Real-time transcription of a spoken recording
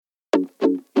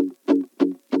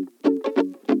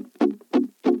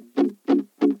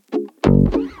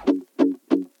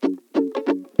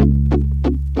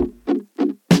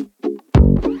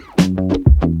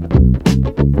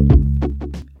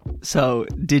So,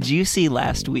 did you see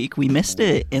last week? We missed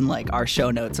it in like our show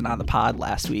notes and on the pod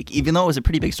last week, even though it was a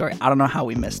pretty big story. I don't know how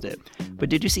we missed it. But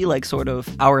did you see like sort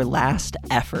of our last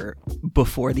effort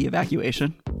before the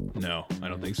evacuation? No, I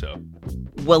don't think so.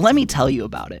 Well, let me tell you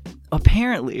about it.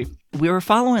 Apparently, we were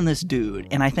following this dude,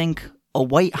 and I think a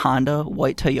white Honda,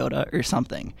 white Toyota or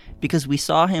something, because we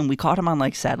caught him on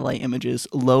like satellite images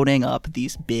loading up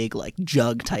these big like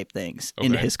jug type things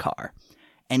into his car.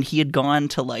 And he had gone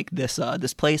to like this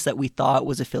place that we thought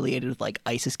was affiliated with like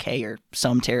ISIS-K or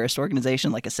some terrorist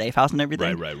organization, like a safe house and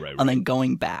everything. Right. And then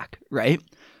going back, right?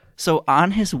 So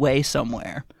on his way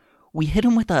somewhere, we hit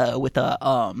him with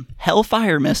a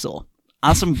Hellfire missile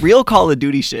on some real Call of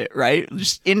Duty shit, right?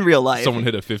 Just in real life. Someone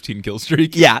hit a 15 kill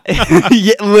streak. Yeah,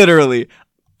 yeah, literally.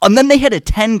 And then they hit a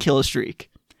 10 kill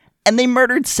streak, and they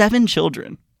murdered 7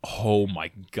 children. Oh my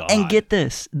god! And get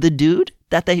this, the dude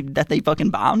that they fucking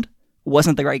bombed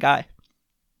wasn't the right guy.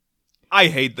 I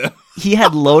hate them. He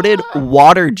had loaded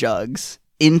water jugs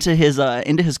into his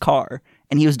car,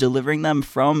 and he was delivering them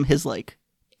from his like.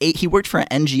 He worked for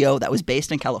an NGO that was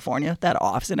based in California, that had an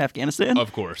office in Afghanistan.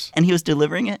 Of course. And he was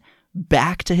delivering it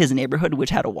back to his neighborhood,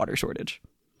 which had a water shortage.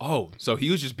 Oh, so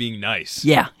he was just being nice.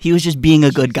 Yeah, he was just being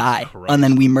a good guy. Christ. And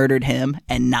then we murdered him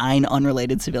and 9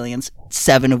 unrelated civilians,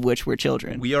 7 of which were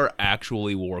children. We are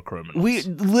actually war criminals. We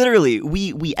literally,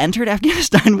 we entered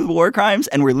Afghanistan with war crimes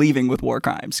and we're leaving with war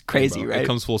crimes. Crazy, right? It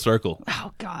comes full circle.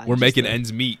 Oh, God. We're making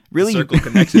ends meet. Really, The circle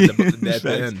connects at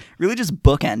the end. Really just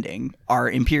bookending our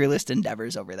imperialist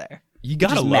endeavors over there. You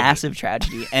gotta Just love massive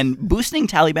tragedy and boosting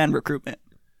Taliban recruitment.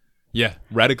 Yeah,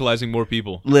 radicalizing more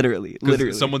people. Literally.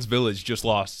 Someone's village just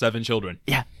lost 7 children.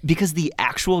 Yeah, because the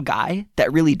actual guy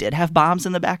that really did have bombs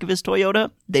in the back of his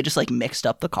Toyota, they just like mixed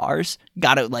up the cars,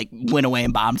 went away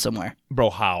and bombed somewhere. Bro,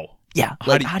 how? Yeah,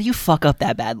 how do you fuck up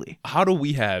that badly? How do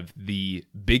we have the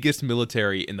biggest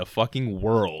military in the fucking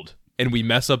world and we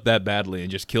mess up that badly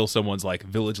and just kill someone's like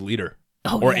village leader?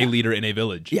 Or a leader in a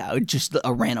village. Yeah, just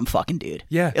a random fucking dude.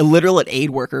 Yeah. A literal aid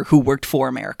worker who worked for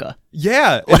America.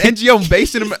 Yeah, an NGO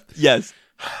based in America. Yes.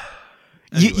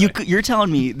 Anyway. You're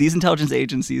telling me these intelligence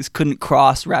agencies couldn't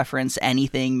cross-reference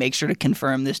anything, make sure to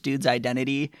confirm this dude's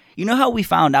identity? You know how we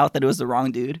found out that it was the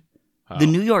wrong dude? How? The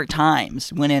New York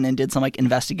Times went in and did some like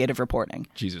investigative reporting.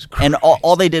 Jesus Christ. And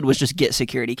all they did was just get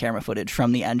security camera footage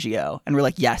from the NGO. And we're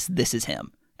like, yes, this is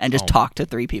him. And just talk to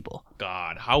 3 people.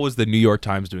 God, how is the New York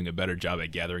Times doing a better job at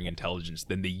gathering intelligence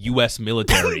than the U.S.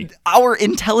 military? Our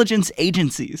intelligence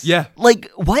agencies. Yeah.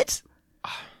 Like, what?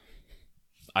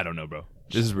 I don't know, bro.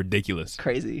 This is ridiculous.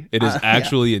 Crazy. It is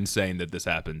actually insane that this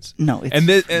happens. No, it's and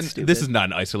this is not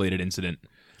an isolated incident.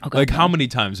 Okay, like, how many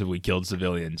times have we killed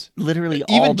civilians? Literally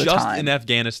Even all the just time. in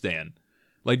Afghanistan.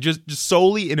 Like, just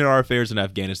solely in our affairs in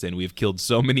Afghanistan, we have killed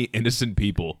so many innocent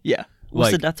people. Yeah. Was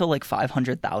Like- the death toll like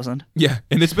 500,000? Yeah,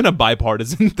 and it's been a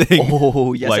bibipartisan thing.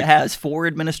 Oh, yes, Like- it has. 4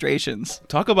 administrations.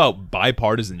 Talk about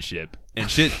bipartisanship and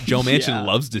shit Joe Manchin Yeah.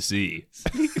 loves to see.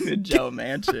 Speaking of Joe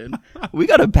Manchin, we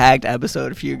got a packed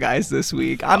episode for you guys this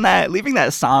week. On that, leaving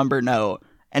that somber note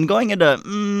and going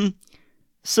into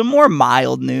some more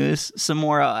mild news, some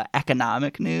more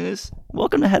economic news.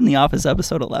 Welcome to Head in the Office,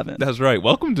 episode 11. That's right.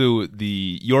 Welcome to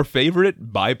your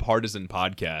favorite bipartisan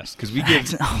podcast, because we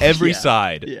give Oh, every yeah.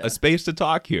 side Yeah. a space to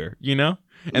talk here, you know?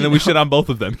 And then we shit on both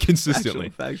of them consistently.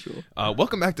 Factual.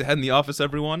 Welcome back to Head in the Office,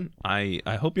 everyone. I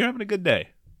hope you're having a good day.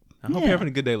 I hope Yeah. you're having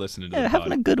a good day listening to Yeah, the having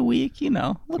pod. a good week, you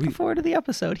know. Looking forward to the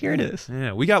episode. Here it is.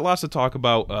 Yeah, we got lots to talk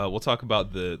about. We'll talk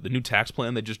about the new tax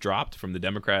plan that just dropped from the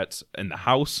Democrats in the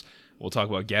House. We'll talk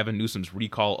about Gavin Newsom's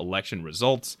recall election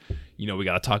results. You know, we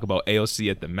got to talk about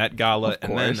AOC at the Met Gala. Of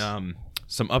and course. then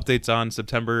some updates on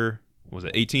September,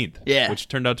 18th? Yeah. Which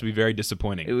turned out to be very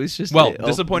disappointing. It was just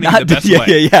disappointing in the best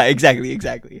way. Yeah, exactly.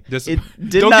 It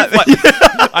did Don't not. get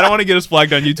I don't want to get us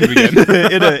flagged on YouTube again.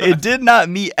 it did not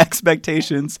meet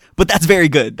expectations, but that's very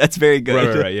good. That's very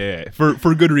good. Right. Yeah.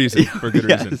 For good reason. For good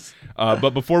Yes. reason.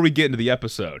 But before we get into the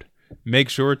episode, make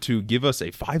sure to give us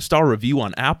a 5-star review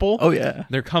on Apple. Oh yeah,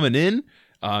 They're coming in.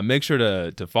 Make sure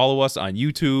to follow us on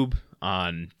YouTube,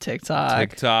 on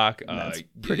TikTok. That's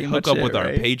pretty hook much up it, with our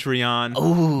right? Patreon.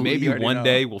 Ooh, maybe you already one know.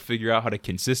 day we'll figure out how to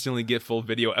consistently get full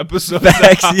video episodes.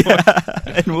 Facts, out. yeah.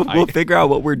 And we'll figure out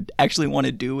what we actually want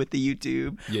to do with the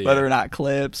YouTube, Yeah, whether yeah. or not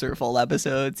clips or full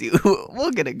episodes.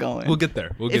 We'll get it going. We'll get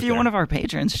there. if you're one of our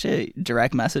patrons, shit,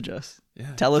 direct message us.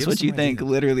 Yeah, Tell us give what some you think.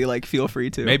 ideas. Literally, like, feel free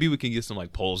to. Maybe we can get some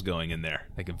like polls going in there.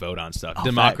 They can vote on stuff. Oh,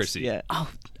 Democracy. facts, yeah. Oh,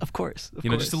 of course. Of You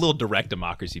know, course. just a little direct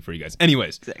democracy for you guys.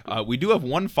 Anyways, Exactly. we do have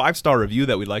one 5-star review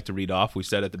that we'd like to read off. We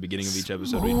said at the beginning of each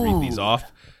episode we'd read these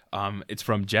off. It's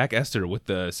from Jack Esther with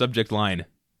the subject line,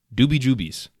 Doobie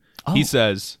Jubies. Oh. He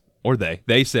says, or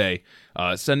they say,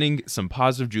 sending some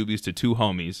positive jubies to two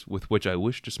homies with which I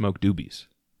wish to smoke doobies.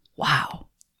 Wow.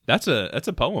 That's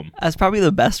a poem. That's probably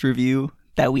the best review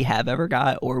that we have ever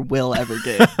got or will ever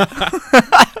get.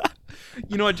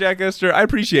 You know what, Jack Esther? I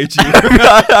appreciate you.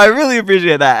 I really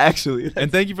appreciate that, actually.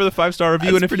 And thank you for the 5-star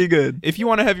review. That's and pretty good. If you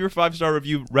want to have your 5-star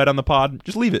review read on the pod,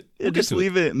 just leave it. We'll Just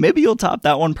leave it. Maybe you'll top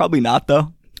that one. Probably not,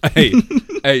 though.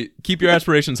 Hey, keep your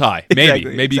aspirations high.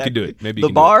 Maybe you can do it. Maybe you the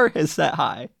can bar is set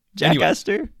high. Jack Anyway.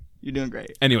 Esther, you're doing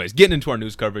great. Anyways, getting into our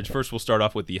news coverage. First, we'll start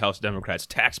off with the House Democrats'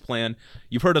 tax plan.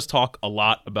 You've heard us talk a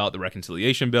lot about the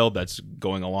reconciliation bill that's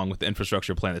going along with the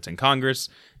infrastructure plan that's in Congress.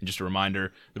 And just a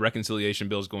reminder, the reconciliation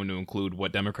bill is going to include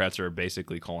what Democrats are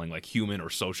basically calling like human or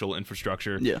social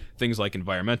infrastructure. Yeah. Things like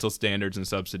environmental standards and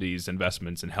subsidies,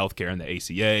 investments in healthcare and the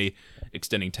ACA,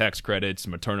 extending tax credits,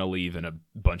 maternal leave, and a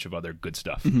bunch of other good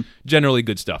stuff. Generally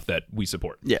good stuff that we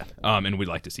support. Yeah. And we'd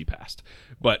like to see passed.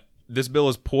 But this bill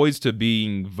is poised to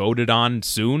being voted on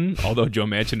soon, although Joe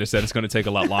Manchin has said it's going to take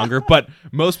a lot longer. But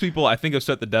most people, I think, have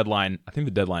set the deadline. I think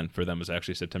the deadline for them is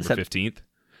actually September 15th.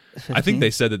 I think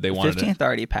they said that they wanted 15th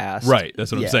already passed. Right,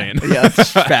 that's what I'm saying. Yeah,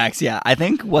 that's facts. Yeah, I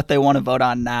think what they want to vote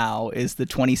on now is the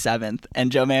 27th, and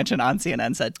Joe Manchin on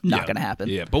CNN said not going to happen.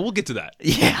 Yeah, but we'll get to that.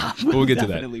 Yeah, We'll get to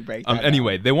that. definitely break that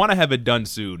Anyway, they want to have it done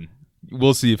soon.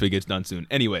 We'll see if it gets done soon.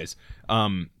 Anyways,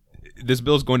 this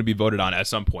bill is going to be voted on at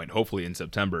some point, hopefully in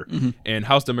September. And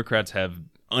House Democrats have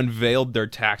unveiled their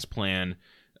tax plan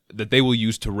that they will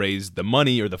use to raise the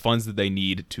money or the funds that they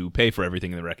need to pay for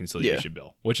everything in the reconciliation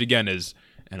bill, which again is,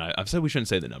 and I've said we shouldn't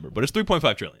say the number, but it's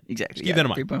 $3.5 trillion. Exactly. Keep that in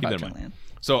mind. 3.5 trillion.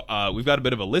 So we've got a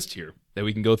bit of a list here that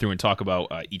we can go through and talk about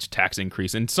each tax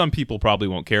increase. And some people probably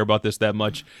won't care about this that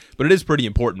much, but it is pretty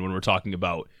important when we're talking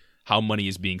about how money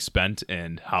is being spent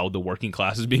and how the working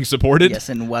class is being supported. Yes,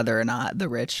 and whether or not the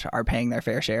rich are paying their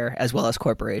fair share, as well as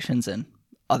corporations and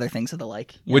other things of the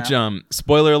like. Which,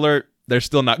 spoiler alert, they're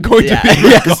still not going to be.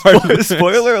 Yeah,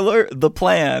 spoiler alert, the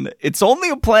plan, it's only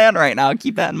a plan right now,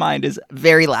 keep that in mind, is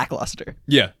very lackluster.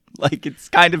 Yeah. Like, it's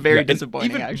kind of very And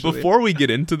disappointing, even actually. before we get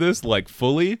into this, like,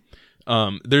 fully,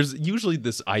 there's usually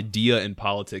this idea in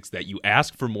politics that you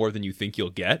ask for more than you think you'll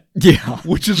get. Yeah.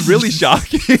 Which is really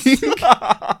shocking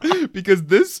because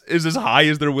this is as high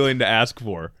as they're willing to ask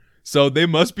for. So they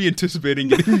must be anticipating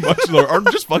getting much lower or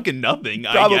just fucking nothing,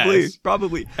 I guess.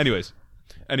 Probably. Anyways,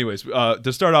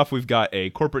 to start off, we've got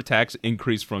a corporate tax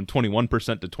increase from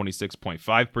 21% to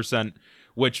 26.5%,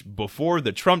 which before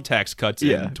the Trump tax cuts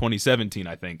in 2017,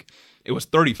 I think, it was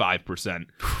 35%. And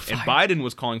Biden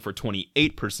was calling for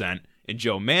 28%. And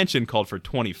Joe Manchin called for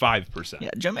 25%.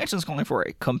 Yeah, Joe Manchin's calling for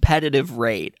a competitive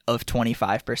rate of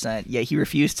 25%, yet he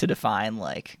refused to define,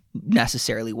 like,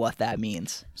 necessarily what that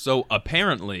means. So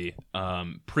apparently,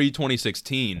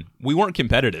 pre-2016, we weren't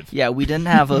competitive. Yeah, we didn't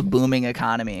have a booming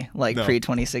economy like No.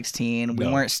 pre-2016. We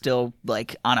weren't still,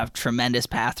 like, on a tremendous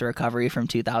path to recovery from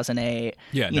 2008.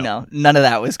 Yeah, You no. know, none of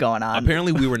that was going on.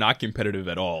 Apparently, we were not competitive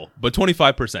at all. But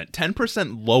 25%,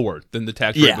 10% lower than the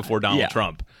tax rate before Donald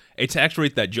Trump. A tax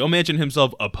rate that Joe Manchin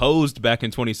himself opposed back in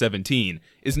 2017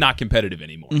 is not competitive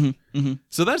anymore.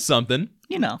 So that's something.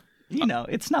 You know,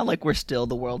 it's not like we're still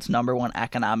the world's #1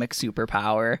 economic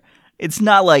superpower. It's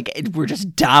not like we're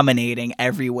just dominating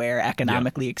everywhere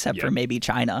economically except for maybe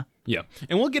China. Yeah.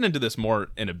 And we'll get into this more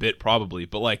in a bit probably,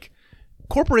 but like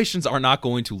corporations are not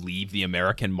going to leave the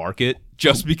American market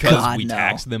just because we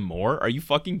tax them more. Are you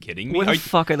fucking kidding me? Where the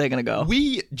fuck are they going to go?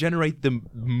 We generate the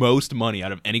most money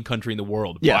out of any country in the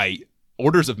world by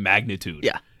orders of magnitude.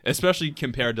 Yeah. Especially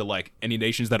compared to like any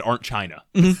nations that aren't China.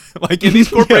 Like, and these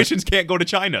corporations can't go to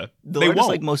China. The they largest, won't.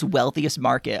 like, most wealthiest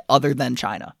market other than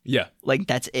China. Yeah. Like,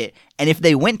 that's it. And if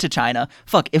they went to China,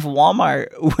 if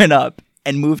Walmart went up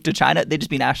and moved to China, they'd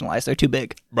just be nationalized. They're too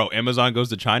big. Bro, Amazon goes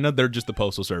to China, they're just the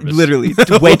postal service. Literally.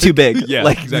 Way too big. Yeah,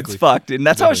 like, exactly. It's fucked. And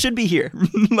that's how it should be here.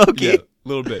 Okay. Yeah, a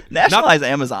little bit. Nationalize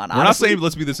Amazon. We're not honestly. saying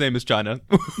let's be the same as China.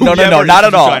 No, We have our not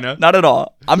issues at all. with China. Not at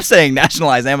all. I'm saying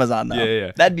nationalize Amazon, though.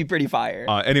 Yeah. That'd be pretty fire.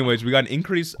 Anyways, we got an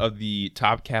increase of the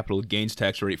top capital gains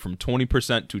tax rate from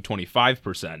 20% to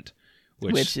 25%,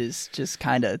 which is just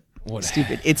kind of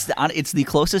stupid. It's the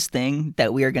closest thing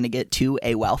that we are going to get to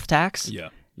a wealth tax.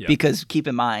 Yeah. Because keep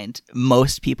in mind,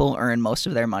 most people earn most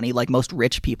of their money, like most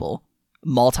rich people,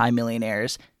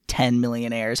 multimillionaires, 10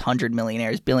 millionaires, 100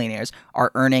 millionaires, billionaires,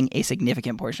 are earning a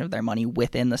significant portion of their money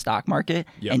within the stock market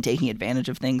and taking advantage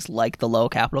of things like the low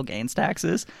capital gains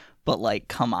taxes. But, like,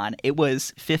 come on. It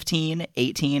was 15,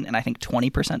 18, and I think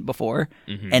 20% before,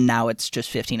 and now it's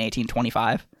just 15, 18,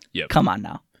 25. Yep. Come on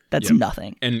now. That's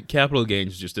nothing. And capital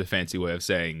gains is just a fancy way of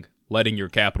saying letting your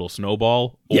capital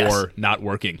snowball or Yes. not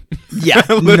working. Yeah,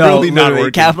 Literally not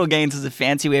working. Capital gains is a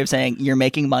fancy way of saying you're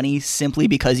making money simply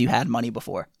because you had money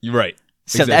before. You're right.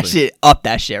 So Exactly. up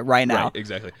that shit right now. Right,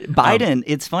 exactly. Biden,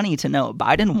 it's funny to note,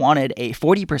 Biden wanted a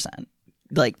 40%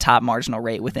 like top marginal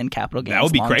rate within capital gains. That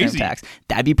would be long-term crazy. tax.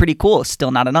 That'd be pretty cool.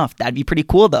 Still not enough. That'd be pretty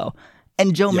cool though.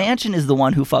 And Joe Manchin is the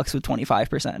one who fucks with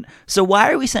 25%. So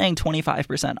why are we saying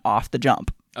 25% off the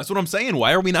jump? That's what I'm saying.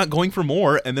 Why are we not going for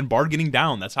more and then bargaining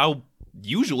down? That's how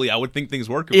usually I would think things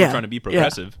work if we're trying to be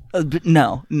progressive. But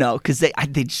no, because they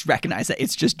just recognize that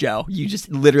it's just Joe. You just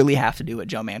literally have to do what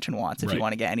Joe Manchin wants if you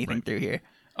want to get anything through here.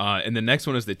 And the next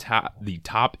one is the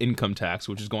top income tax,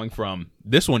 which is going from,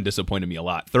 this one disappointed me a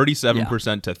lot,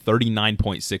 37% to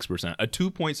 39.6%, a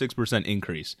 2.6%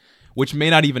 increase, which may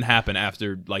not even happen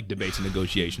after like debates and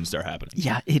negotiations start happening.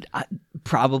 Yeah, it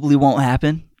probably won't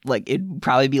happen. Like, it'd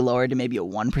probably be lowered to maybe a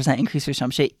 1% increase or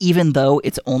some shit, even though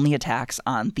it's only a tax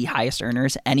on the highest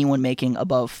earners, anyone making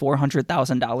above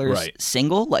 $400,000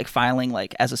 single, like filing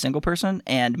like as a single person,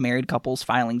 and married couples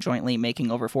filing jointly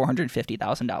making over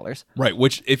 $450,000. Right,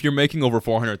 which if you're making over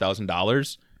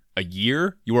 $400,000 a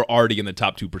year, you are already in the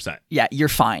top 2%. Yeah, you're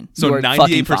fine. So You're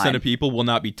fucking 98% fine. of people will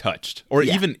not be touched, or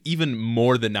even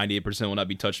more than 98% will not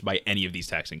be touched by any of these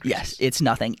tax increases. Yes, it's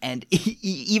nothing. And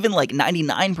even like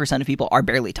 99% of people are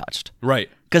barely touched. Right.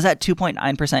 Because that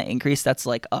 2.9% increase, that's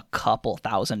like a couple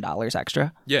 $1,000s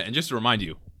extra. Yeah, and just to remind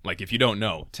you, like if you don't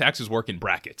know, taxes work in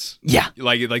brackets. Yeah.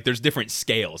 Like there's different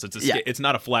scales. It's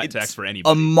not a flat tax for A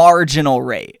anybody. marginal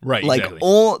rate. Right, Like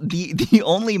exactly. the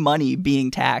only money being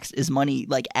taxed is money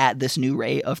like at this new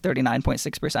rate of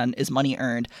 39.6% is money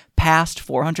earned past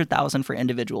 $400,000 for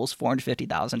individuals,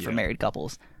 $450,000 for married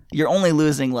couples. You're only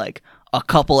losing like a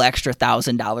couple extra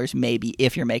 $1,000 maybe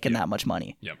if you're making that much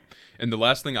money. Yep. And the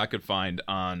last thing I could find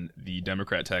on the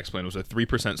Democrat tax plan was a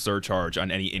 3% surcharge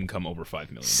on any income over $5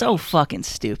 million. So fucking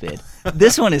stupid.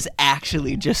 This one is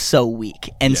actually just so weak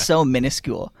and so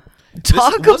minuscule.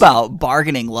 Talk about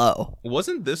bargaining low.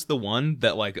 Wasn't this the one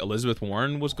that like Elizabeth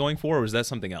Warren was going for, or was that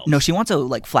something else? No, she wants a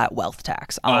like flat wealth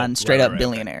tax on straight up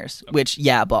billionaires, which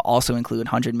but also include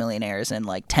 100 millionaires and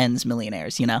like tens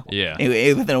millionaires, you know? Yeah.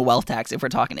 Within a wealth tax, if we're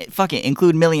talking it, fucking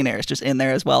include millionaires just in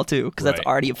there as well too, because that's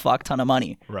already a fuck ton of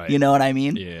money. Right. You know what I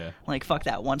mean? Yeah. Like fuck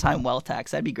that one-time wealth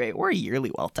tax, that'd be great, or a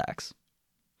yearly wealth tax.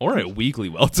 Or a weekly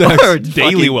wealth tax. Or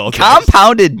daily fucking wealth tax.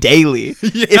 compounded daily.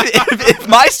 If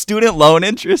my student loan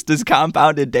interest is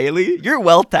compounded daily, your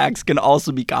wealth tax can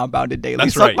also be compounded daily.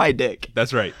 That's Suck right. my dick.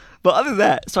 That's right. But other than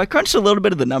that, so I crunched a little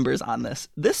bit of the numbers on this.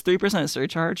 This 3%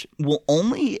 surcharge will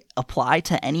only apply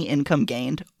to any income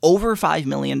gained over $5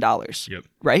 million. Yep.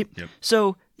 Right? Yep.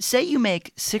 So say you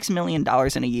make $6 million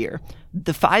in a year.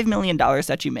 The $5 million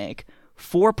that you make,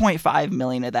 4.5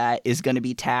 million of that is going to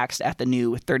be taxed at the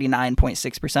new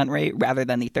 39.6% rate rather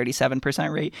than the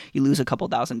 37% rate. You lose a couple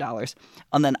 $1,000s.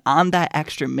 And then on that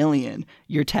extra million,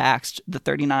 you're taxed the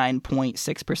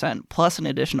 39.6% plus an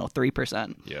additional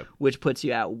 3%, Yep. which puts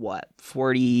you at what?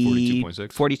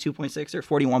 42.6 or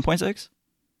 41.6?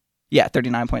 Yeah,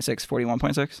 39.6,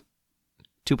 41.6.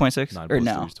 2.6 9 or plus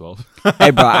no? 3 is 12.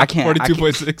 Hey, bro, I can't.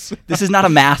 42.6. This is not a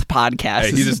math podcast. Hey,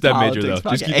 This he's is a step major, politics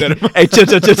though. Just podcast. keep that in mind. Hey,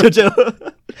 chill.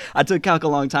 I took calc a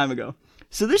long time ago.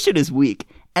 So this shit is weak,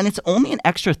 and it's only an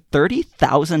extra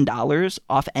 $30,000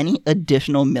 off any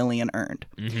additional million earned.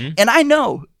 Mm-hmm. And I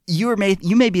know you may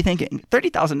be thinking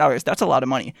 $30,000. That's a lot of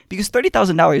money, because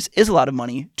 $30,000 is a lot of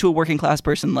money to a working class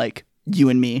person like you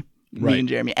and me. Right. Me and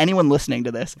Jeremy, anyone listening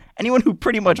to this, anyone who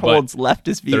pretty much holds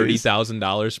leftist views.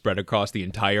 $30,000 spread across the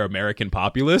entire American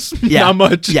populace? Yeah. Not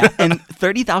much. Yeah, and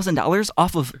 $30,000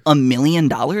 off of $1 million,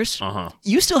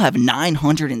 you still have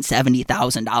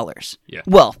 $970,000. Yeah.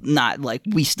 Well, not like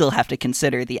we still have to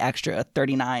consider the extra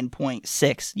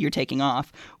 39.6 you're taking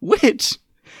off, which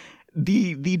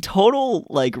the total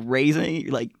like raising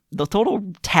like the total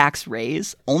tax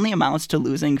raise only amounts to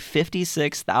losing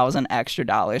 $56,000 extra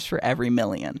dollars for every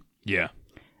million. Yeah.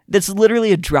 That's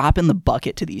literally a drop in the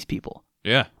bucket to these people.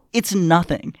 Yeah. It's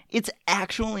nothing. It's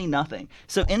actually nothing.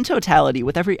 So in totality,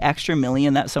 with every extra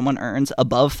million that someone earns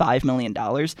above $5 million,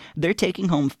 they're taking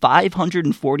home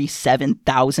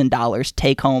 $547,000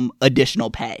 take-home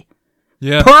additional pay.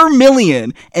 Yeah. Per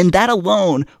million. And that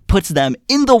alone puts them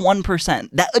in the 1%.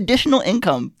 That additional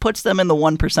income puts them in the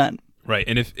 1%. Right.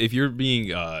 And if you're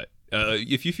being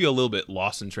if you feel a little bit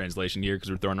lost in translation here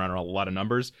because we're throwing around a lot of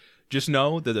numbers, just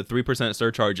know that the 3%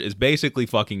 surcharge is basically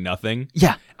fucking nothing.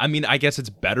 Yeah. I mean, I guess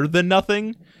it's better than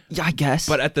nothing. Yeah, I guess.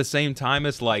 But at the same time,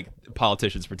 it's like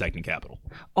politicians protecting capital.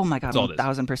 Oh my God,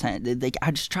 1,000%.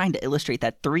 I'm just trying to illustrate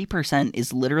that 3%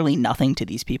 is literally nothing to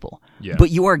these people. Yeah. But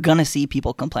you are going to see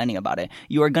people complaining about it.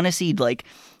 You are going to see, like,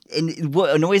 and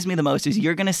what annoys me the most is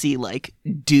you're going to see, like,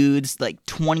 dudes, like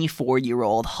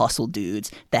 24-year-old hustle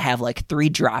dudes that have, like, 3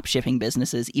 drop shipping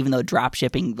businesses, even though drop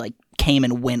shipping, like, came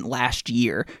and went last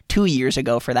year, 2 years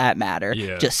ago for that matter,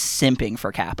 just simping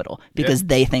for capital because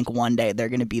they think one day they're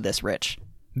going to be this rich.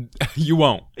 You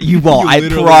won't. You won't. I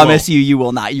promise you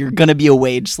will not. You're going to be a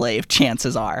wage slave,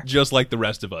 chances are. Just like the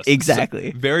rest of us.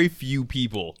 Exactly. So very few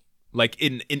people, like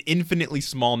an infinitely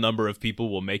small number of people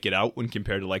will make it out when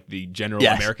compared to like the general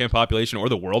American population or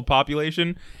the world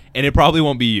population, and it probably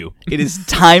won't be you. It is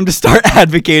time to start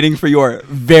advocating for your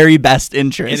very best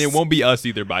interests. And it won't be us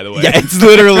either, by the way. Yeah, it's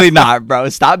literally not, bro.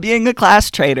 Stop being a class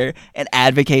traitor and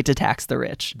advocate to tax the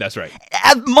rich. That's right.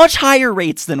 At much higher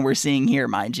rates than we're seeing here,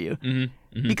 mind you. Mm-hmm.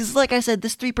 Mm-hmm. Because like I said,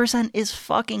 this 3% is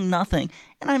fucking nothing.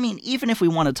 And I mean, even if we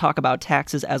want to talk about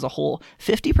taxes as a whole,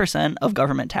 50% of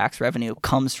government tax revenue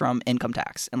comes from income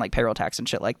tax and like payroll tax and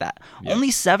shit like that. Yep.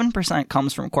 Only 7%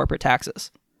 comes from corporate taxes.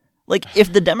 Like,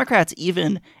 if the Democrats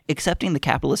even accepting the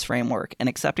capitalist framework and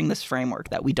accepting this framework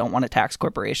that we don't want to tax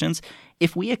corporations,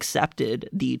 if we accepted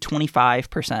the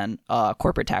 25%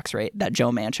 corporate tax rate that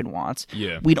Joe Manchin wants,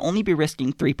 we'd only be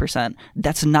risking 3%.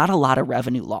 That's not a lot of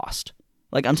revenue lost.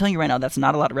 Like, I'm telling you right now, that's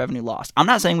not a lot of revenue lost. I'm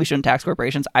not saying we shouldn't tax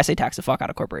corporations. I say tax the fuck out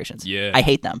of corporations. Yeah. I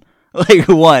hate them. Like,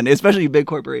 especially big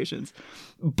corporations.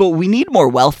 But we need more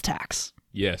wealth tax.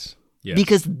 Yes.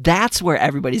 Because that's where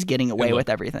everybody's getting away with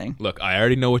everything. Look, I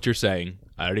already know what you're saying.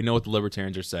 I already know what the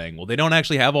libertarians are saying. Well, they don't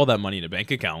actually have all that money in a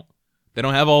bank account. They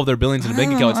don't have all of their billions in a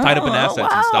bank account. It's tied up in assets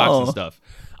and stocks and stuff.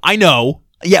 I know.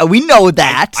 Yeah, we know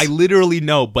that. I literally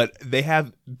know, but they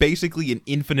have basically an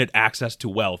infinite access to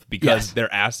wealth because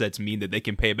their assets mean that they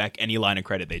can pay back any line of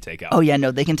credit they take out. Oh, yeah, no,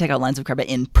 they can take out lines of credit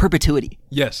in perpetuity.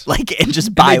 Yes. Like, and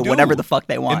just buy whatever the fuck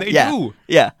they want. And they do.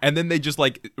 Yeah. And then they just,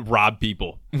 like, rob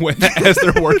people as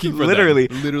they're working for Literally.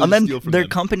 them. Literally. And then steal from their them.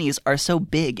 companies are so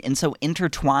big and so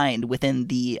intertwined within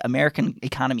the American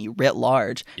economy writ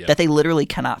large that they literally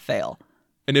cannot fail.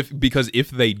 And because if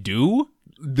they do,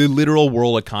 the literal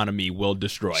world economy will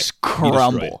destroy. Just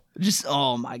crumble. Just,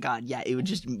 oh my God. Yeah, it would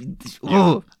just,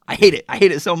 I hate it. I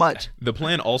hate it so much. The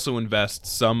plan also invests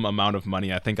some amount of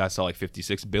money. I think I saw like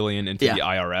 $56 billion into the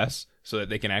IRS so that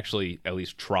they can actually at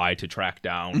least try to track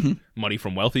down money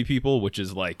from wealthy people, which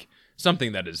is like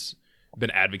something that has been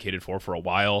advocated for a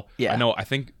while. Yeah. I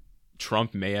think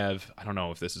Trump may have, I don't know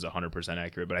if this is 100%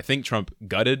 accurate, but I think Trump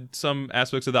gutted some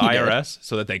aspects of the IRS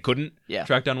so that they couldn't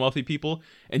track down wealthy people.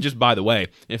 And just by the way,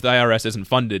 if the IRS isn't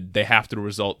funded, they have to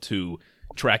resort to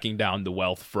tracking down the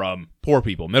wealth from poor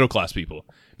people, middle class people,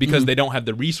 because they don't have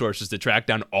the resources to track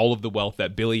down all of the wealth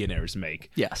that billionaires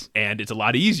make. Yes. And it's a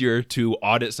lot easier to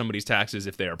audit somebody's taxes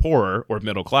if they are poorer or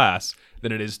middle class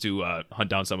than it is to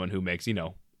hunt down someone who makes,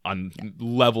 on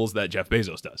levels that Jeff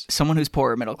Bezos does. Someone who's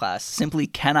poor or middle class simply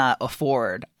cannot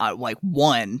afford,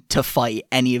 one, to fight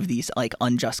any of these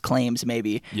unjust claims,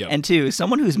 maybe, and two,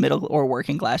 someone who's middle or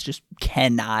working class just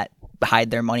cannot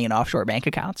hide their money in offshore bank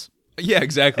accounts. Yeah,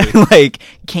 exactly. Can't they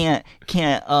take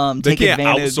can't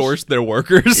advantage. Outsource their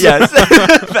workers. Yes,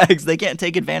 facts. They can't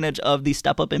take advantage of the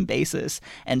step up in basis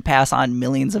and pass on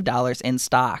millions of dollars in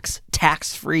stocks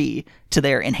tax free to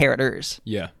their inheritors.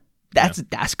 Yeah.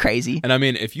 That's crazy. And I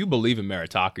mean, if you believe in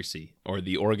meritocracy or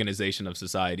the organization of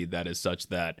society that is such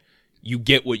that you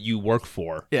get what you work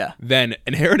for, then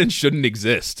inheritance shouldn't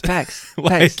exist. Facts.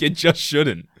 It just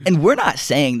shouldn't. And we're not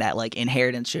saying that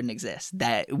inheritance shouldn't exist,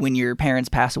 that when your parents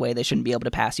pass away, they shouldn't be able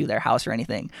to pass you their house or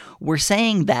anything. We're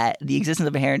saying that the existence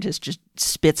of inheritance just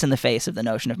spits in the face of the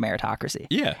notion of meritocracy.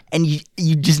 Yeah. And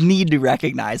you just need to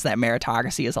recognize that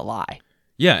meritocracy is a lie.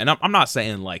 Yeah, and I'm not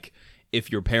saying if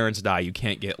your parents die, you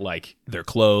can't get their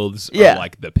clothes or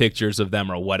the pictures of them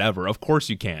or whatever. Of course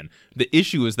you can. The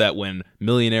issue is that when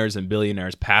millionaires and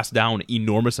billionaires pass down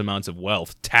enormous amounts of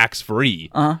wealth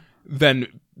tax-free, then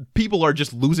people are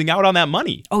just losing out on that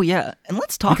money. Oh, yeah. And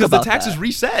let's talk because about the tax is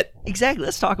reset. Exactly.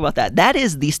 Let's talk about that. That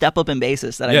is the step up in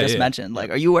basis that I just mentioned.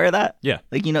 Are you aware of that? Yeah.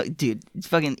 Dude, it's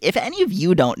fucking, if any of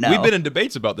you don't know. We've been in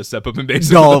debates about the step up in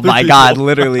basis. Oh my God,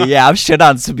 literally. Yeah, I've shit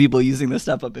on some people using the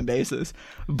step up in basis.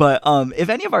 But if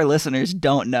any of our listeners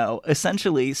don't know,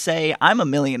 essentially say I'm a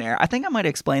millionaire. I think I might have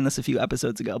explained this a few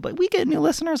episodes ago, but we get new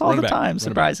listeners all the time,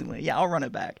 surprisingly. Yeah, I'll run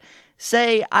it back.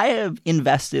 say I have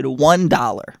invested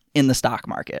 $1 in the stock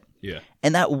market. Yeah.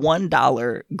 And that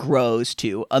 $1 grows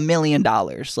to $1 million,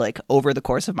 like over the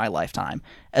course of my lifetime.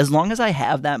 As long as I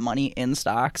have that money in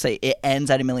stock, say it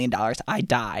ends at $1 million, I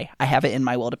die. I have it in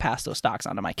my will to pass those stocks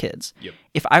on to my kids. Yep.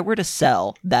 If I were to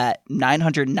sell that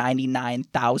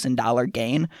 $999,000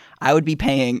 gain, I would be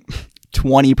paying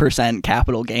 20%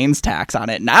 capital gains tax on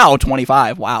it. Now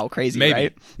 25. Wow, crazy, Maybe.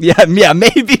 right? Yeah,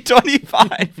 maybe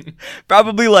 25.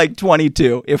 Probably like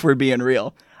 22 if we're being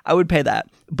real. I would pay that.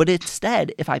 But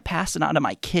instead, if I pass it on to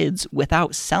my kids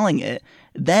without selling it,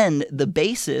 then the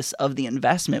basis of the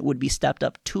investment would be stepped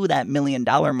up to that $1 million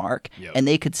mark, Yep. and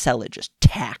they could sell it just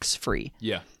tax-free.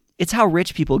 Yeah. It's how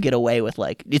rich people get away with,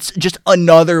 like, it's just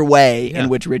another way Yeah. in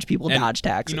which rich people And dodge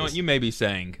taxes. You know what you may be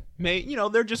saying?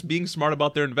 They're just being smart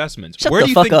about their investments. Shut Where the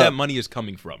do you fuck think up. that money is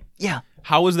coming from? Yeah.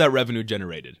 How is that revenue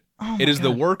generated? Oh It my is the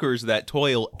God. workers that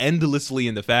toil endlessly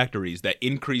in the factories that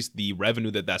increase the revenue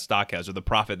that stock has or the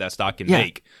profit that stock can Yeah.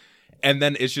 make. And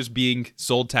then it's just being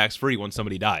sold tax-free when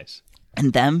somebody dies.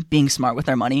 And them being smart with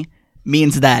their money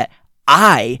means that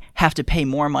I have to pay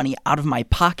more money out of my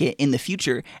pocket in the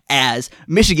future, as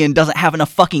Michigan doesn't have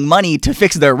enough fucking money to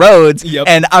fix their roads. Yep.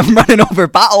 And I'm running over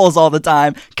potholes all the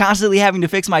time, constantly having to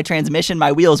fix my transmission,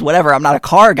 my wheels, whatever. I'm not a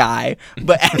car guy.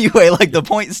 But anyway, like, the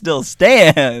point still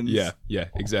stands. Yeah,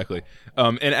 exactly.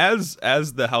 And as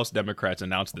the House Democrats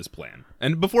announced this plan,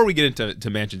 and before we get into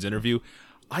Manchin's interview,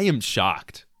 I am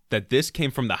shocked that this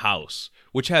came from the House,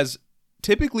 which has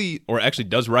typically, or actually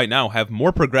does right now, have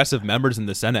more progressive members than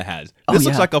the Senate has. This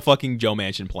looks yeah. like a fucking Joe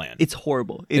Manchin plan. It's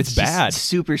horrible. It's just bad.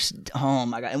 Super. Oh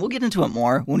my God. And we'll get into it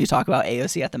more when we talk about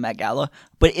AOC at the Met Gala.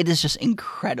 But it is just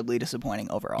incredibly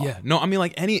disappointing overall. Yeah, no, I mean,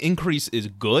 like, any increase is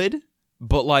good,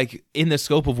 but, like, in the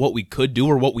scope of what we could do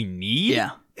or what we need,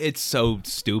 Yeah. it's so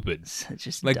stupid. It's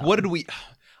just Like, dumb. what did we...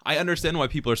 I understand why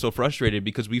people are so frustrated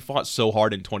because we fought so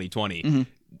hard in 2020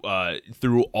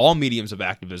 through all mediums of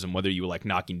activism, whether you were, like,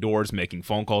 knocking doors, making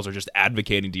phone calls, or just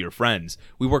advocating to your friends.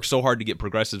 We worked so hard to get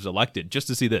progressives elected just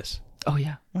to see this Oh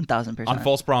yeah, 1,000%. on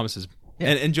false promises. Yeah.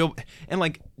 And Joe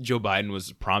Biden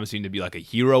was promising to be like a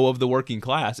hero of the working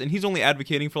class, and he's only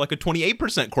advocating for like a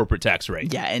 28% corporate tax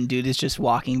rate. Yeah, and dude is just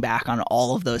walking back on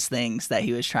all of those things that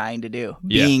he was trying to do,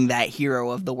 Yeah. being that hero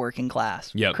of the working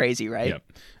class. Yep. Crazy, right? Yep.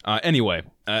 Anyway,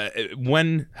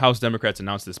 when House Democrats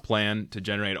announced this plan to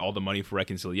generate all the money for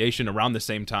reconciliation, around the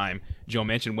same time, Joe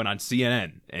Manchin went on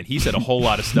CNN, and he said a whole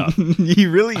lot of stuff. He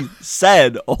really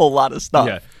said a whole lot of stuff.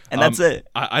 Yeah. And that's it.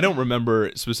 I don't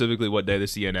remember specifically what day the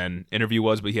CNN interview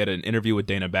was, but he had an interview with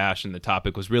Dana Bash, and the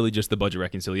topic was really just the budget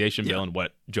reconciliation bill and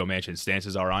what Joe Manchin's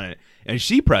stances are on it. And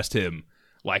she pressed him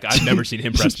like I've never seen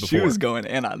him pressed before. She was going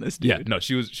in on this dude. Yeah, no,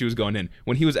 she was going in.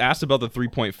 When he was asked about the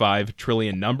 3.5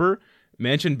 trillion number,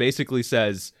 Manchin basically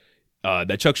says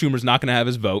that Chuck Schumer's not going to have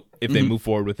his vote if they move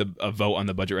forward with a vote on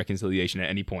the budget reconciliation at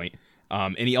any point.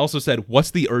 And he also said,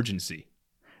 "What's the urgency?"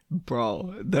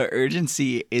 Bro, the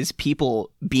urgency is people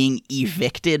being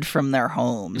evicted from their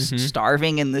homes,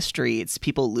 starving in the streets,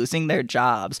 people losing their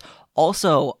jobs.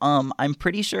 Also, I'm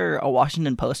pretty sure a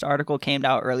Washington Post article came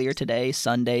out earlier today,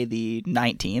 Sunday the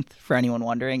 19th, for anyone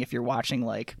wondering, if you're watching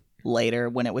like later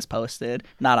when it was posted,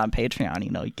 not on Patreon,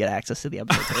 you get access to the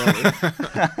episodes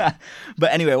early.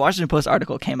 But anyway, Washington Post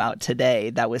article came out today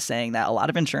that was saying that a lot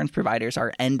of insurance providers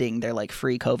are ending their like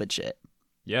free COVID shit.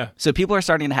 Yeah. So people are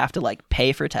starting to have to like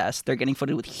pay for tests. They're getting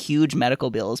footed with huge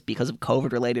medical bills because of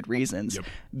COVID related reasons. Yep.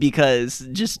 Because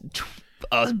just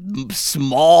a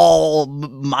small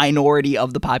minority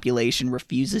of the population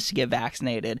refuses to get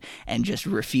vaccinated and just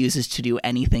refuses to do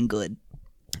anything good.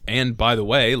 And by the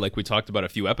way, like we talked about a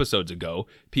few episodes ago,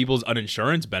 people's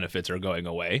uninsurance benefits are going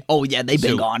away. Oh yeah, they've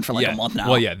been So, gone for like yeah. a month now.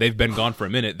 Well, yeah, they've been gone for a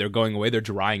minute. They're going away. They're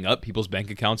drying up. People's bank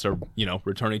accounts are,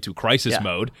 returning to crisis Yeah.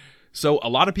 mode. So a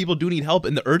lot of people do need help,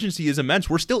 and the urgency is immense.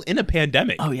 We're still in a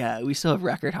pandemic. Oh yeah, we still have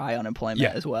record high unemployment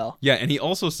Yeah. as well. Yeah, and he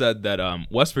also said that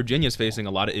West Virginia is facing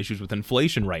a lot of issues with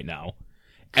inflation right now,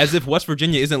 as if West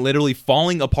Virginia isn't literally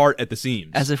falling apart at the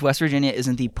seams. As if West Virginia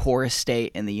isn't the poorest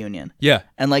state in the union. Yeah.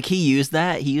 And like he used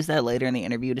that later in the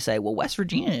interview to say, well, West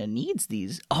Virginia needs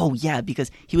these. Oh yeah,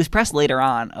 because he was pressed later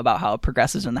on about how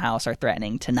progressives in the House are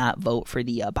threatening to not vote for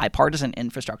the bipartisan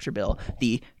infrastructure bill,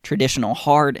 the traditional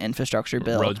hard infrastructure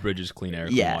bill. Roads, bridges, clean air,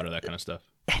 clean Yeah. water, that kind of stuff.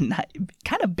 And not,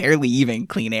 kind of barely even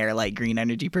clean air, like green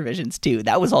energy provisions too.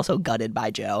 That was also gutted by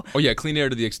Joe. Oh yeah, clean air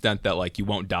to the extent that like you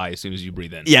won't die as soon as you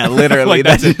breathe in. Yeah, literally. Like,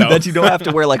 that's it, though. that you don't have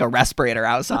to wear like a respirator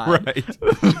outside. Right.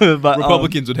 But,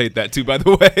 Republicans would hate that too, by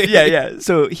the way. yeah.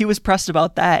 So he was pressed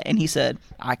about that, and he said,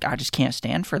 "I just can't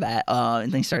stand for that."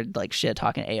 And then he started like shit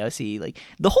talking AOC. Like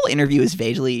the whole interview is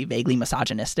vaguely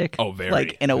misogynistic. Oh, very,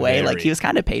 like in a way, like very. he was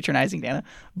kind of patronizing Dana.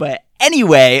 But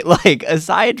Anyway, like,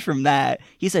 aside from that,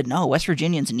 he said, no, West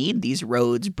Virginians need these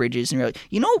roads, bridges, and roads.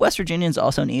 You know what West Virginians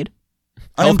also need?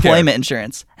 Unemployment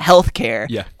insurance, healthcare,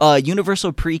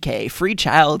 universal pre-K, free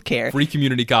childcare, free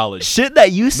community college, shit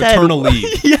that you said, maternal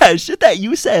leave, shit that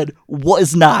you said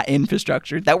was not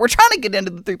infrastructure that we're trying to get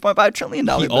into the $3.5 trillion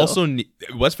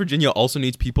bill. West Virginia also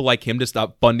needs people like him to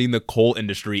stop funding the coal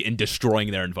industry and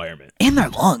destroying their environment and their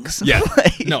lungs. Yeah,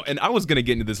 no, and I was gonna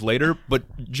get into this later, but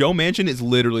Joe Manchin is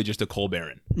literally just a coal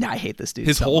baron. No, I hate this dude.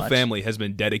 His so whole much. family has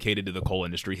been dedicated to the coal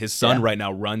industry. His son right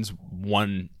now runs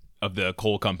one of the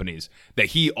coal companies that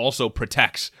he also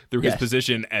protects through his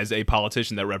position as a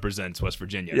politician that represents West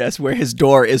Virginia. Yes, where his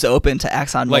door is open to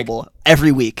ExxonMobil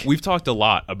every week. We've talked a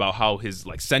lot about how his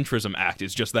centrism act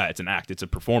is just that. It's an act. It's a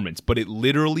performance. But it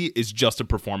literally is just a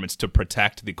performance to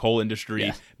protect the coal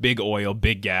industry, big oil,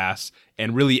 big gas,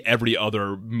 and really every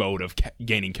other mode of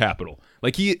gaining capital.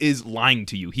 Like, he is lying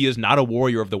to you. He is not a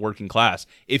warrior of the working class.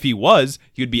 If he was,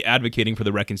 he would be advocating for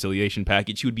the reconciliation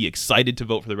package. He would be excited to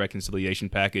vote for the reconciliation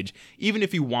package, even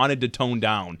if he wanted to tone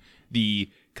down the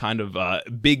kind of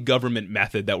big government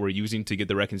method that we're using to get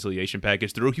the reconciliation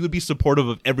package through. He would be supportive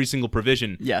of every single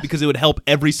provision because it would help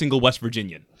every single West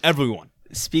Virginian. Everyone.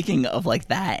 Speaking of like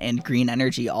that and green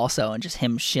energy also, and just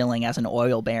him shilling as an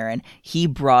oil baron, he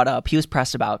was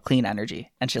pressed about clean energy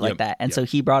and shit like that. And so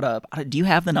he brought up, do you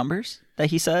have the numbers that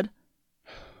he said?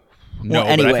 No,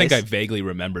 but I think I vaguely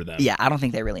remember them. Yeah, I don't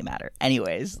think they really matter.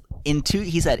 Anyways,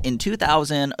 he said in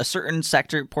 2000, a certain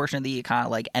portion of the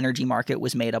energy market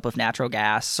was made up of natural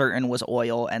gas, certain was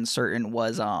oil, and certain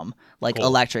was coal.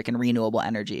 Electric and renewable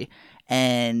energy.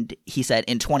 And he said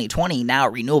in 2020, now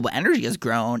renewable energy has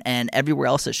grown and everywhere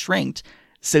else has shrinked.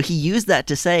 So he used that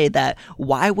to say that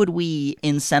why would we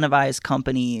incentivize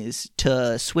companies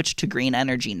to switch to green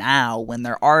energy now when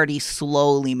they're already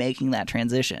slowly making that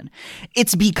transition?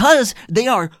 It's because they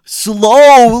are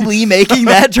slowly making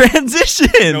that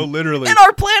transition. No, literally. And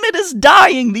our planet is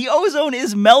dying. The ozone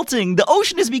is melting. The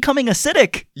ocean is becoming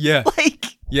acidic. Yeah.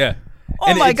 Yeah.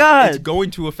 Oh my God. It's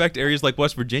going to affect areas like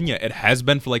West Virginia. It has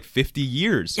been for 50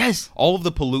 years. Yes. All of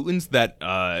the pollutants that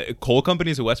coal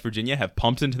companies in West Virginia have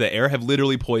pumped into the air have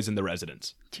literally poisoned the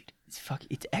residents. Dude,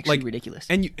 it's actually ridiculous.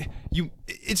 And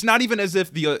it's not even as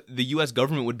if the U.S.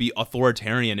 government would be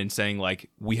authoritarian in saying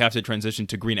we have to transition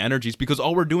to green energies, because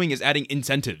all we're doing is adding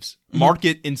incentives,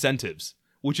 market incentives,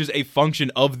 which is a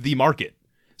function of the market.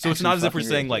 So it's not as if we're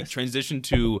saying transition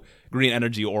to green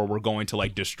energy or we're going to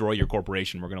destroy your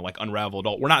corporation. We're going to unravel it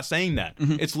all. We're not saying that.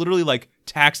 It's literally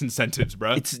tax incentives,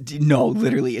 bro.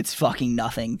 Literally, it's fucking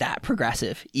nothing that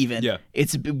progressive even. Yeah.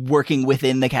 It's working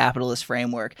within the capitalist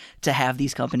framework to have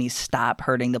these companies stop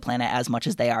hurting the planet as much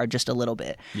as they are, just a little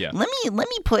bit. Yeah. Let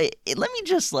me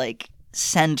just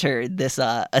center this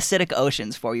acidic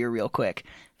oceans for you real quick.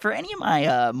 For any of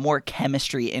my more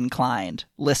chemistry inclined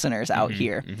listeners out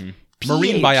here.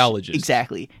 Marine biologists.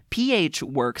 Exactly. pH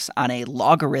works on a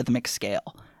logarithmic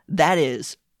scale. That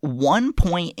is, 1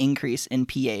 point increase in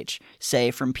pH,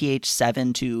 say from pH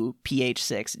 7 to pH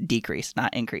 6, decrease,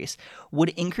 not increase, would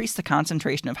increase the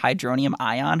concentration of hydronium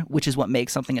ion, which is what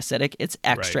makes something acidic. It's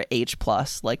extra H+,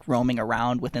 roaming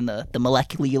around within the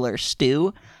molecular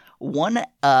stew. One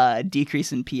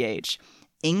decrease in pH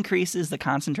increases the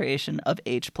concentration of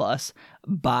H+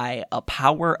 by a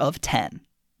power of 10.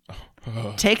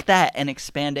 Take that and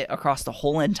expand it across the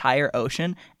whole entire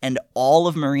ocean, and all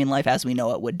of marine life as we know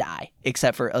it would die,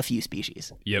 except for a few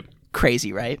species. Yep.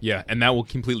 Crazy, right? Yeah, and that will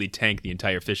completely tank the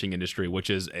entire fishing industry, which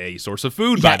is a source of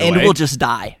food, by the way. And we'll just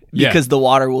die because the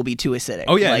water will be too acidic.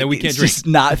 Oh, yeah, and then we can't drink. It's just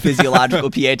not physiological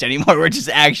pH anymore. We're just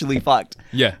actually fucked.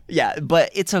 Yeah. Yeah,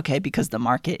 but it's okay because the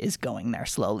market is going there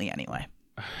slowly anyway.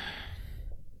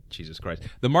 Jesus Christ.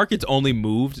 The market's only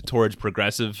moved towards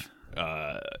progressive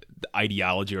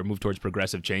ideology or move towards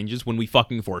progressive changes when we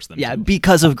fucking force them to.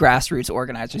 Because of grassroots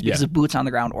organizers, because of boots on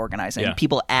the ground organizing,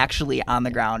 people actually on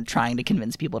the ground trying to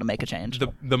convince people to make a change.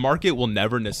 The market will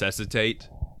never necessitate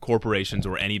corporations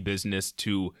or any business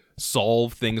to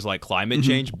solve things like climate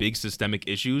change, big systemic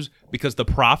issues, because the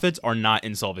profits are not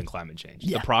in solving climate change.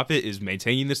 The profit is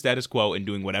maintaining the status quo and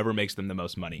doing whatever makes them the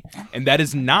most money. And that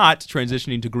is not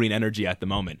transitioning to green energy at the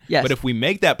moment. Yes. But if we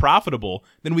make that profitable,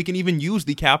 then we can even use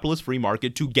the capitalist free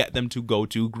market to get them to go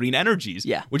to green energies,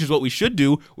 which is what we should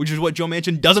do, which is what Joe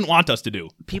Manchin doesn't want us to do.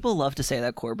 People love to say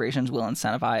that corporations will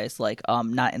incentivize,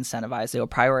 not incentivize, they will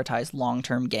prioritize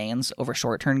long-term gains over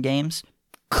short-term gains.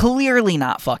 Clearly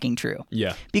not fucking true.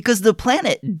 Yeah. Because the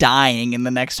planet dying in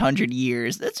the next 100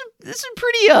 years, that's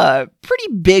a pretty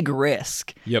big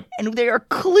risk. Yep. And they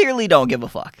clearly don't give a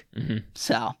fuck.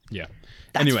 So. Yeah.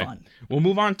 That's anyway, fun. we'll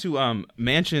move on to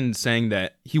Manchin saying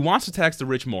that he wants to tax the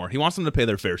rich more. He wants them to pay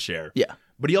their fair share. Yeah.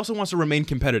 But he also wants to remain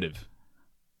competitive.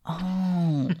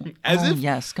 Oh, As if,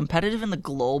 yes, competitive in the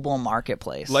global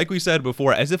marketplace. like we said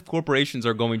before, as if corporations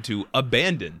are going to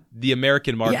abandon the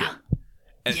American market.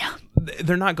 Yeah.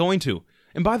 They're not going to.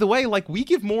 And by the way, like, we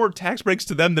give more tax breaks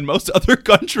to them than most other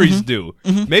countries do.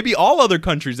 Maybe all other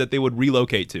countries that they would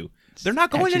relocate to. They're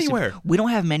not going anywhere. We don't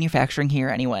have manufacturing here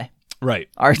anyway. Right.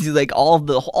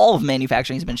 All of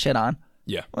manufacturing has been shit on.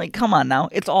 Yeah. Like, come on now.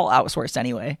 It's all outsourced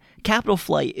anyway. Capital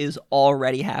flight is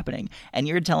already happening. And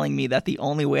you're telling me that the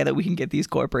only way that we can get these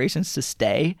corporations to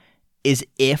stay is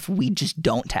if we just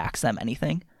don't tax them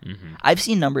anything? Mm-hmm. I've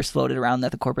seen numbers floated around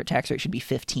that the corporate tax rate should be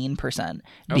 15%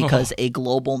 because a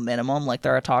global minimum, like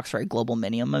there are talks for a global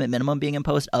minimum being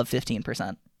imposed of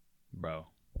 15%. Bro,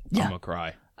 Yeah. I'm gonna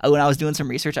cry. When I was doing some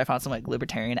research, I found some like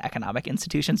libertarian economic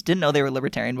institutions. Didn't know they were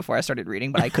libertarian before I started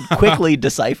reading, but I could quickly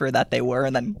decipher that they were,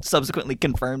 and then subsequently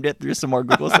confirmed it through some more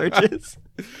Google searches.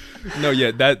 No,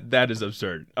 yeah, that is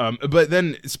absurd. But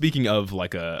then, speaking of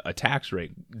like a tax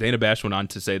rate, Dana Bash went on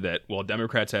to say that, well,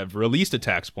 Democrats have released a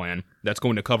tax plan that's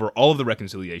going to cover all of the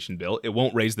reconciliation bill. It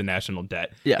won't raise the national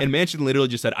debt. Yeah. And Manchin literally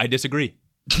just said, I disagree.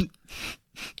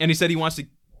 And he said he wants to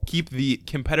keep the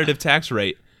competitive tax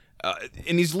rate.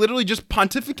 And he's literally just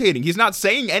pontificating. He's not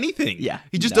saying anything. Yeah,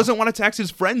 He just doesn't want to tax his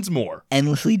friends more.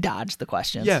 Endlessly dodge the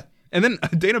questions. Yeah. And then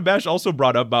Dana Bash also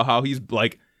brought up about how he's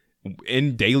like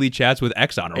in daily chats with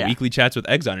Exxon or weekly chats with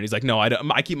Exxon. And he's like, no,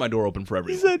 I keep my door open for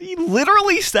everyone. He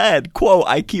literally said, quote,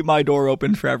 I keep my door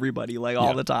open for everybody, like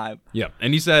all the time. Yeah.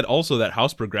 And he said also that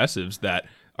House progressives that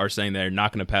are saying they're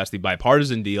not going to pass the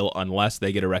bipartisan deal unless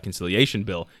they get a reconciliation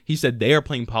bill. He said they are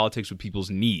playing politics with people's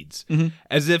needs,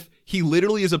 as if he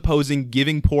literally is opposing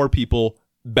giving poor people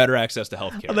better access to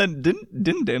health care. And then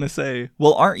didn't Dana say,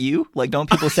 well, aren't you? Like, don't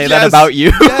people say that about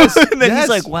you? Yes. And then he's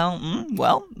like, well,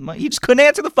 he just couldn't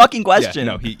answer the fucking question.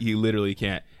 Yeah, no, he literally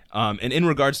can't. And in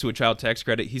regards to a child tax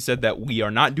credit, he said that we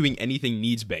are not doing anything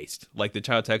needs-based. Like, the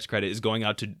child tax credit is going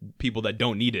out to people that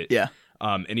don't need it. Yeah.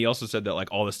 And he also said that like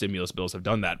all the stimulus bills have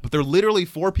done that, but they're literally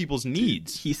for people's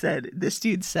needs. This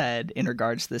dude said in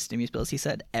regards to the stimulus bills, he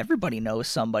said, everybody knows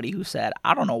somebody who said,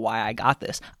 I don't know why I got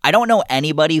this. I don't know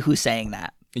anybody who's saying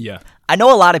that. Yeah. I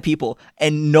know a lot of people,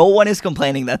 and no one is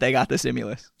complaining that they got the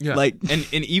stimulus. Yeah. Like, and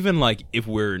even like if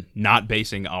we're not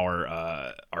basing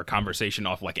our conversation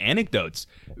off like anecdotes,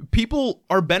 people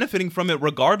are benefiting from it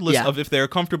regardless of if they're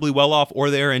comfortably well off or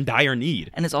they're in dire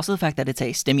need. And it's also the fact that it's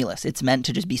a stimulus. It's meant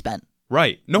to just be spent.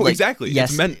 Right. No, Like, exactly.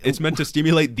 yes. It's meant to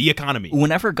stimulate the economy.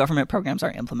 Whenever government programs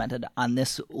are implemented on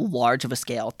this large of a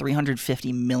scale,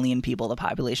 350 million people, the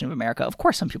population of America, of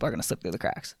course some people are going to slip through the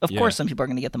cracks. Of course some people are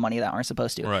going to get the money that aren't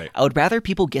supposed to. Right. I would rather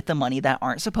people get the money that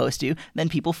aren't supposed to than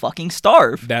people fucking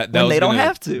starve when they don't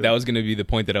have to. That was going to be the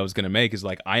point that I was going to make is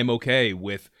like, I am okay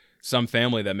with some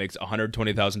family that makes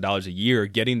 $120,000 a year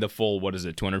getting the full,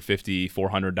 $250,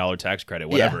 $400 tax credit,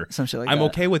 whatever. Yeah, some shit like I'm that.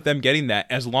 okay with them getting that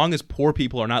as long as poor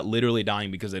people are not literally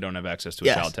dying because they don't have access to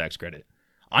a child tax credit.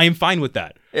 I am fine with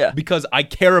that. Yeah. Because I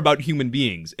care about human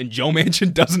beings, and Joe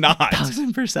Manchin does not.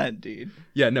 1000%, dude.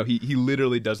 Yeah, no, he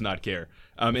literally does not care.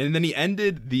 And then he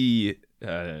ended the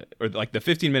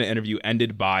 15-minute interview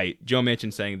ended by Joe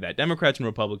Manchin saying that Democrats and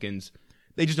Republicans,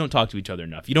 they just don't talk to each other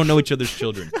enough. You don't know each other's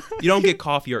children. You don't get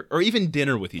coffee or even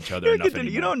dinner with each other enough anymore.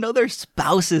 You don't know their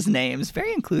spouses' names.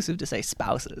 Very inclusive to say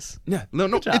spouses. Yeah, no,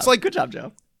 Good job. it's like good job,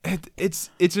 Joe. it's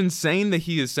insane that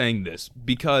he is saying this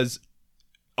because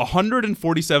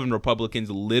 147 Republicans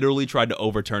literally tried to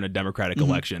overturn a Democratic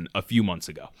election a few months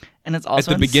ago. And it's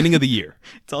also at the beginning of the year.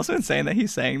 It's also insane that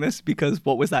he's saying this because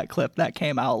what was that clip that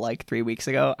came out like 3 weeks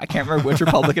ago? I can't remember which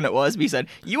Republican it was, but he said,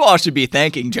 you all should be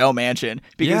thanking Joe Manchin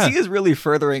because he is really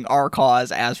furthering our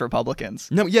cause as Republicans.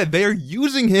 No, yeah, they are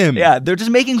using him. Yeah, they're just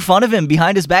making fun of him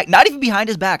behind his back. Not even behind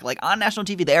his back. Like on national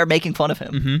TV, they are making fun of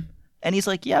him. Mm-hmm. And he's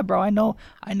like, yeah, bro, I know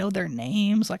their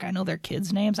names. Like, I know their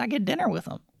kids' names. I get dinner with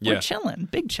them. We're chilling,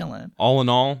 big chilling. All in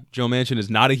all, Joe Manchin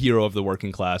is not a hero of the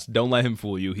working class. Don't let him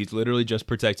fool you. He's literally just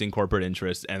protecting corporate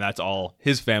interests, and that's all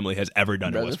his family has ever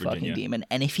done in West Virginia. Fucking demon.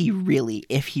 And if he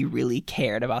really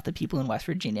cared about the people in West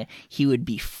Virginia, he would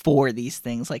be for these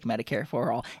things like Medicare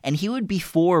for all, and he would be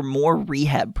for more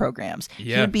rehab programs.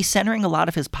 Yeah. He would be centering a lot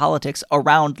of his politics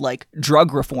around like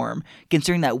drug reform,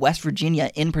 considering that West Virginia,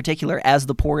 in particular, as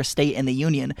the poorest state in the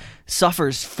union,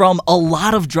 suffers from a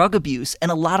lot of drug abuse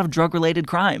and a lot of drug-related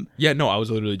crime. Yeah, no, I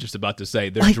was literally just about to say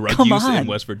their Like, drug come use on. in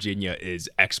West Virginia is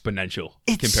exponential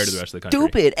compared to the rest of the country.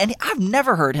 Stupid, and I've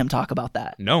never heard him talk about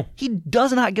that. No. He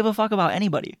does not give a fuck about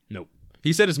anybody. Nope.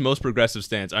 He said his most progressive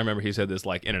stance, I remember he said this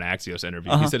like in an Axios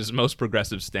interview, he said his most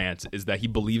progressive stance is that he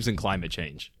believes in climate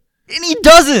change. And he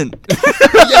doesn't.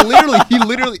 Yeah,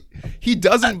 he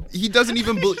doesn't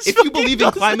even if you believe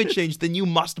in climate change, then you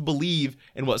must believe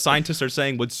in what scientists are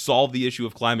saying would solve the issue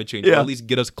of climate change, or at least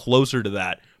get us closer to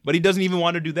that. But he doesn't even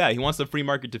want to do that. He wants the free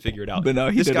market to figure it out. But no,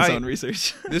 he did his own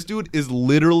research. This dude is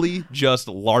literally just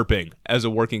LARPing as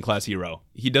a working class hero.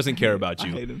 He doesn't care about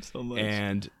you. I hate him so much.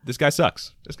 And this guy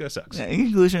sucks. Yeah, in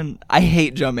conclusion, I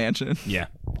hate Joe Manchin. Yeah.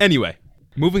 Anyway,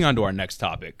 moving on to our next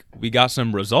topic, we got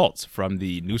some results from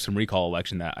the Newsom recall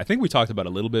election that I think we talked about a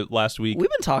little bit last week. We've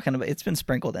been talking about it's been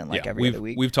sprinkled in every other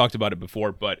week. We've talked about it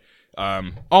before, but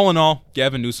all in all,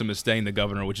 Gavin Newsom is staying the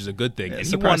governor, which is a good thing. Yeah, and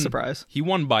surprise. He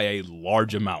won by a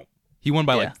large amount. He won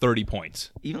by like 30 points.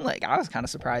 Even I was kind of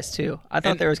surprised too. I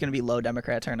thought there was going to be low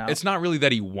Democrat turnout. It's not really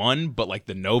that he won, but like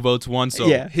the no votes won. So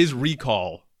his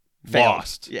recall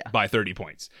lost by 30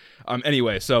 points.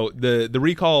 Anyway, so the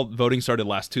recall voting started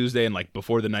last Tuesday, and like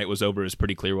before the night was over, it was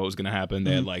pretty clear what was going to happen.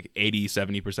 They had like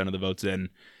 80-70% of the votes in,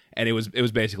 and it was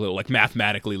basically like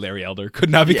mathematically Larry Elder could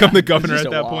not become the governor at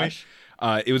that point.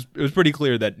 It was pretty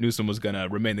clear that Newsom was going to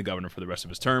remain the governor for the rest of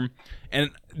his term, and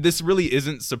this really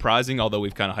isn't surprising, although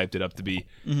we've kind of hyped it up to be.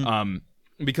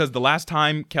 Because the last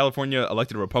time California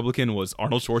elected a Republican was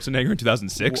Arnold Schwarzenegger in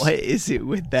 2006. What is it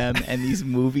with them and these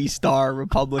movie star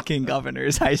Republican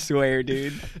governors? I swear,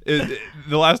 dude. The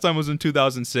last time was in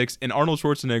 2006, and Arnold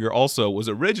Schwarzenegger also was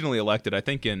originally elected, I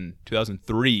think, in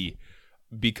 2003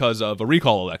 because of a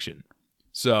recall election.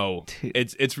 So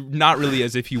it's not really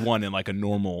as if he won in like a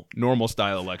normal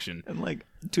style election. And like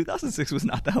 2006 was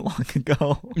not that long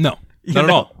ago. No, not at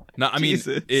all. No, I mean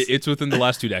it's within the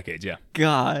last 2 decades. Yeah.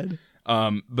 God.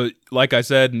 But like I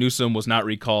said, Newsom was not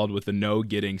recalled, with the no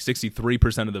getting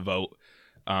 63% of the vote.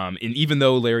 And even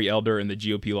though Larry Elder and the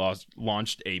GOP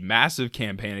launched a massive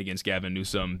campaign against Gavin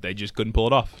Newsom, they just couldn't pull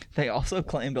it off. They also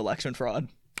claimed election fraud.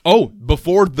 Oh,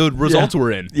 before the results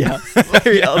were in. Yeah.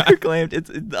 Larry Elder claimed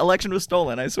the election was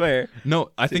stolen, I swear. No,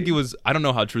 I think it was, I don't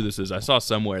know how true this is. I saw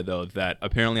somewhere, though, that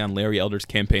apparently on Larry Elder's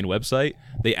campaign website,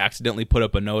 they accidentally put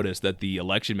up a notice that the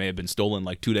election may have been stolen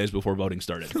like 2 days before voting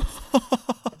started.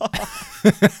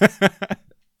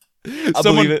 I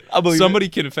believe it. Somebody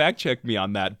can fact check me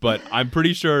on that, but I'm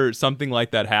pretty sure something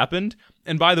like that happened.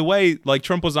 And by the way, like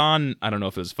Trump was on, I don't know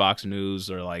if it was Fox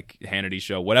News or like Hannity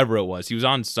show, whatever it was. He was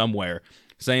on somewhere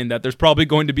saying that there's probably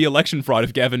going to be election fraud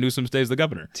if Gavin Newsom stays the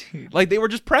governor. Dude. Like they were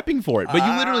just prepping for it, but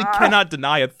you literally cannot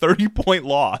deny a 30-point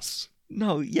loss.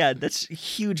 No, yeah, that's a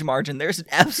huge margin. There's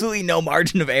absolutely no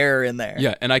margin of error in there.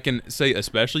 Yeah, and I can say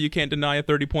especially you can't deny a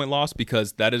 30-point loss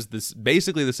because that is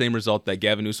basically the same result that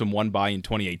Gavin Newsom won by in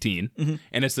 2018,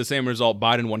 and it's the same result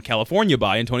Biden won California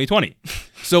by in 2020.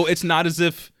 So it's not as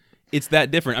if it's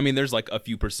that different. I mean, there's like a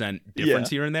few percent difference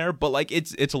here and there, but like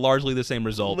it's largely the same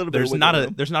result. There's not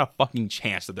a fucking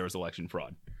chance that there was election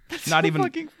fraud. That's not so even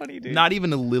fucking funny, dude. Not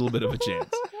even a little bit of a chance.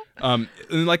 And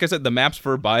like I said, the maps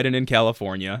for Biden in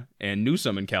California and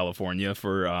Newsom in California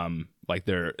for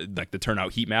the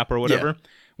turnout heat map or whatever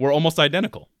were almost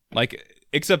identical. Like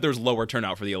except there's lower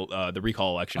turnout for the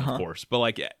recall election, of course, but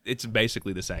like it's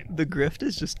basically the same. The grift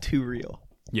is just too real.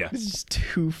 Yeah. It's just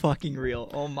too fucking real.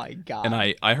 Oh my God. And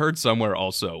I heard somewhere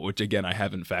also, which again, I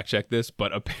haven't fact checked this,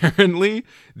 but apparently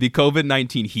the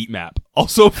COVID-19 heat map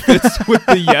also fits with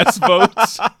the yes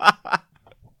votes.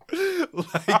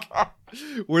 Like,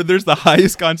 where there's the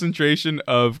highest concentration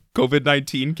of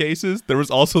COVID-19 cases, there was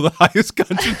also the highest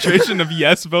concentration of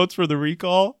yes votes for the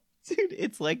recall. Dude,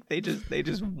 it's like they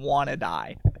just want to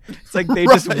die. It's like they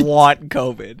just want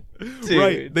COVID. Dude.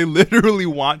 Right. They literally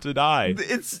want to die.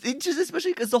 It's just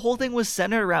especially because the whole thing was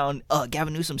centered around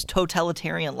Gavin Newsom's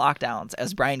totalitarian lockdowns,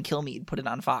 as Brian Kilmeade put it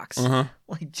on Fox.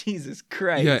 Like, Jesus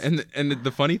Christ. Yeah, and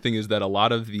the funny thing is that a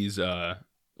lot of these,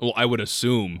 well, I would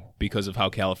assume because of how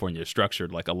California is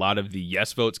structured, like a lot of the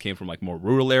yes votes came from like more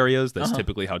rural areas. That's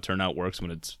typically how turnout works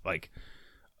when it's like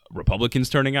Republicans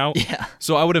turning out. Yeah.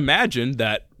 So I would imagine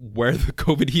that where the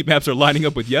COVID heat maps are lining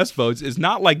up with yes votes is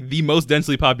not like the most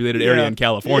densely populated area in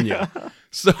California. Yeah.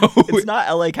 So it's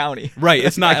not LA County. Right.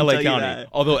 It's not LA County.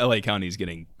 Although LA County is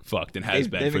getting fucked and has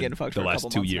been for the last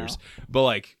 2 years. Now. But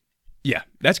like, yeah,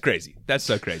 that's crazy. That's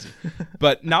so crazy.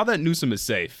 But now that Newsom is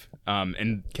safe,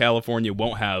 and California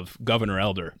won't have Governor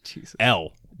Elder, we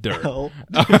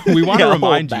want to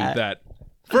remind you that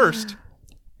first,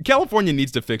 California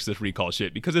needs to fix this recall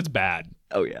shit because it's bad.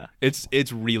 Oh yeah,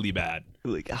 it's really bad.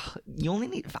 Like you only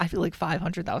need, I feel like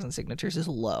 500,000 signatures is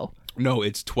low. No,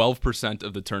 it's 12%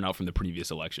 of the turnout from the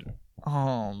previous election.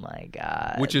 Oh my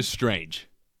God, which is strange.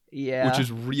 Yeah, which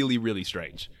is really, really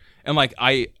strange. And like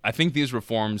I think these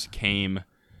reforms came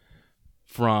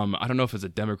from, I don't know if it's a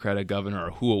Democratic governor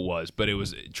or who it was, but it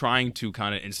was trying to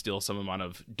kind of instill some amount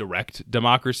of direct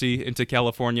democracy into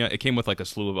California. It came with like a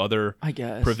slew of other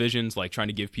provisions, like trying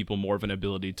to give people more of an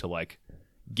ability to like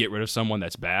get rid of someone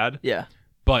that's bad. Yeah.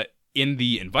 But in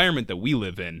the environment that we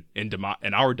live in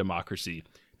our democracy,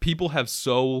 people have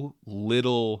so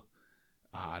little,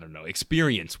 I don't know,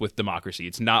 experience with democracy.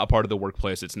 It's not a part of the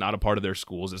workplace. It's not a part of their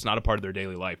schools. It's not a part of their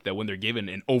daily life, that when they're given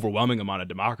an overwhelming amount of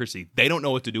democracy, they don't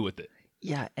know what to do with it.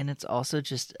 Yeah, and it's also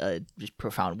just a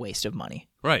profound waste of money.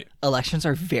 Right. Elections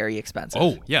are very expensive.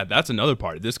 Oh, yeah, that's another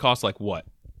part. This costs like what?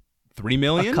 $3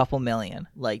 million? A couple million.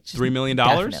 Like just $3 million?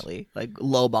 Definitely. Like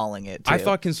lowballing it, too. I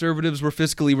thought conservatives were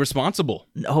fiscally responsible.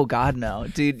 Oh, God, no.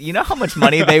 Dude, you know how much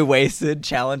money they wasted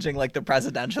challenging like the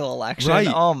presidential election? Right.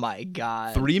 Oh, my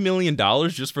God. $3 million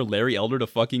just for Larry Elder to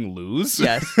fucking lose?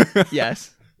 Yes.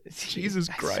 Yes. Jesus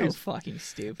That's Christ. so fucking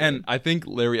stupid. And I think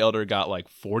Larry Elder got like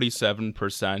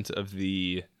 47% of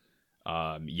the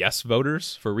yes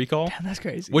voters for recall. Damn, that's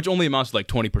crazy. Which only amounts to like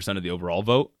 20% of the overall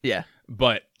vote. Yeah.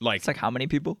 But like, it's like how many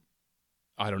people?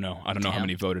 I don't know. I don't know how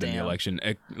many voted in the election.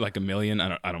 Like 1 million?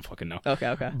 I don't fucking know.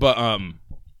 Okay. But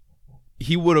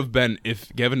he would have been, if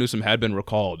Gavin Newsom had been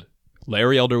recalled,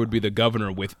 Larry Elder would be the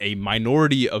governor with a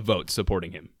minority of votes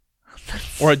supporting him.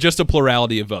 Or just a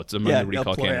plurality of votes among the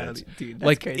recall candidates. Dude, that's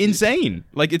like crazy. insane.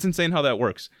 Like it's insane how that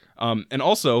works. And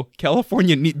also,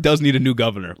 California does need a new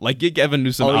governor. Like get Gavin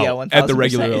Newsom out at the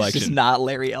regular election. It's just not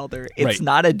Larry Elder. It's Right.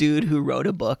 not a dude who wrote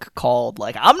a book called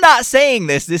like I'm not saying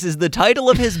this. This is the title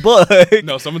of his book.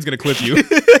 No, someone's gonna clip you.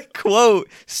 Quote,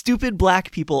 stupid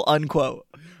black people, unquote.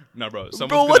 No, bro.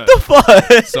 Bro, what the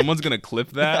fuck? Someone's gonna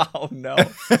clip that. Oh no.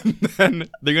 And then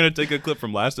they're gonna take a clip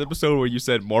from last episode where you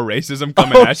said more racism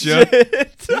coming at you.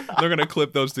 They're gonna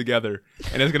clip those together,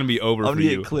 and it's gonna be over I'm for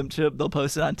gonna you. get clip chip. They'll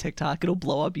post it on TikTok. It'll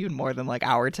blow up even more than like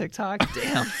our TikTok.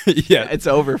 Damn. Yeah, It's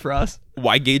over for us.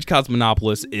 why Gage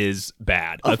Cosmonopoulos is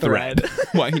bad. A thread.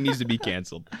 Why he needs to be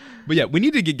canceled. But yeah, we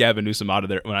need to get Gavin Newsom out of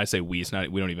there. When I say we, it's not,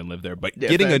 we don't even live there. But Yeah,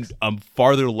 getting thanks. a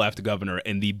farther left governor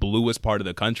in the bluest part of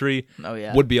the country Oh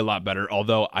yeah. would be a lot better.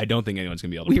 Although I don't think anyone's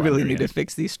gonna be able to. We really primary need to him.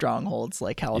 fix these strongholds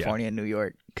like California and New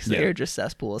York because Yeah. they're just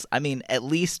cesspools. I mean, at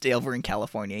least over in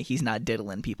California, he's not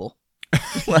diddling people.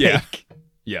 Yeah.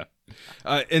 Yeah.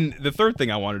 And the third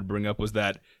thing I wanted to bring up was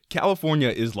that California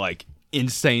is like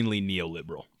insanely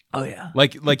neoliberal. Oh yeah.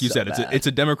 Like you so said, bad. it's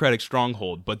a Democratic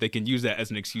stronghold, but they can use that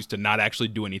as an excuse to not actually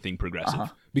do anything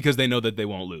progressive because they know that they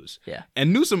won't lose. Yeah.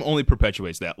 And Newsom only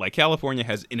perpetuates that. Like California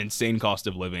has an insane cost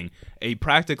of living, a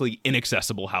practically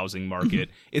inaccessible housing market.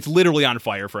 It's literally on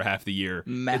fire for half the year.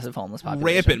 Massive homeless population.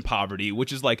 Rampant poverty,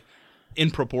 which is like in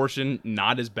proportion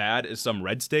not as bad as some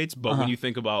red states, but when you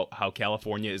think about how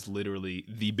California is literally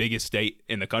the biggest state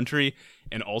in the country,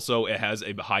 and also it has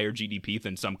a higher GDP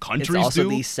than some countries It's also do.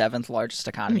 the 7th largest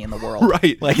economy in the world.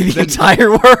 Right. Like the entire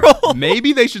world.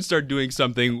 Maybe they should start doing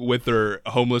something with their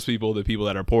homeless people, the people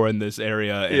that are poor in this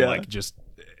area, and Yeah. like just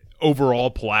overall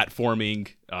platforming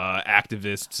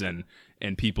activists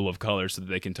and people of color so that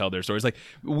they can tell their stories. Like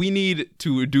we need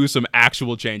to do some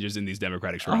actual changes in these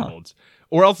Democratic strongholds,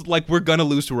 or else like we're gonna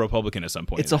lose to a Republican at some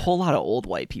point. It's a whole lot of old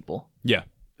white people yeah.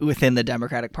 within the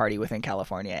Democratic Party within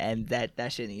California, and that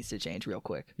shit needs to change real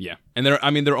quick. Yeah, and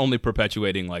they're only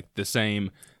perpetuating like the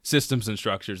same systems and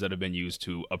structures that have been used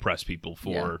to oppress people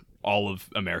for all of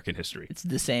American history. It's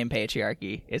the same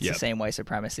patriarchy. It's Yep. the same white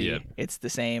supremacy. Yep. It's the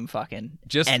same fucking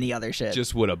Just- any other shit.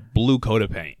 Just with a blue coat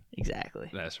of paint. Exactly.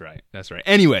 That's right. That's right.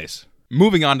 Anyways,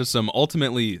 moving on to some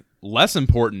ultimately less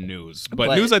important news,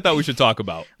 but news I thought we should talk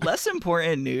about. Less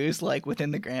important news, like within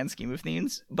the grand scheme of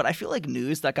things, but I feel like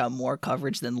news that got more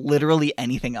coverage than literally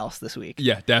anything else this week.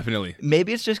 Yeah, definitely.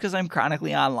 Maybe it's just because I'm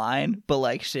chronically online, but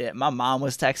like shit, my mom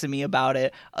was texting me about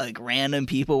it. Like random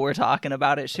people were talking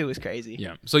about it. Shit was crazy.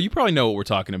 Yeah. So you probably know what we're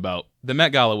talking about. The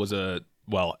Met Gala was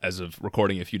as of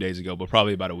recording a few days ago, but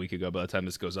probably about a week ago by the time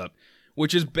this goes up,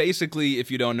 which is basically,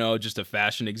 if you don't know, just a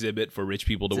fashion exhibit for rich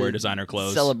people to wear designer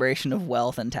clothes. Celebration of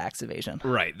wealth and tax evasion.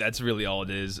 Right. That's really all it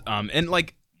is. And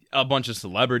like a bunch of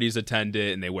celebrities attend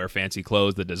it and they wear fancy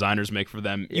clothes the designers make for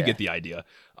them. You Yeah. get the idea.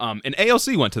 And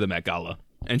AOC went to the Met Gala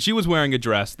and she was wearing a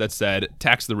dress that said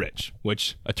tax the rich,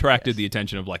 which attracted the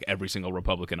attention of like every single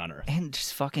Republican on earth. And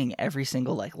just fucking every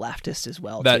single like leftist as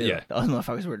well. That- too. yeah. Those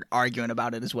motherfuckers were arguing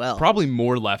about it as well. Probably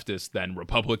more leftist than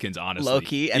Republicans, honestly.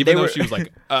 Low-key, and even they though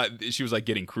were- she was like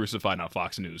getting crucified on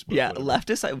Fox News. But Yeah, whatever.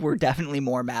 leftists were definitely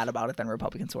more mad about it than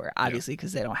Republicans were, obviously,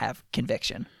 because they don't have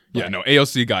conviction. Yeah, no,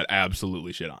 AOC got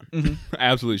absolutely shit on.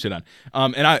 Absolutely shit on.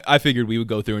 And I figured we would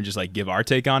go through and just like give our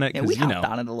take on it. Yeah, we hopped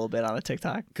on it a little bit on a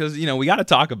TikTok. Because, we got to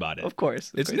talk about it. Of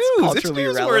course. It's news. Culturally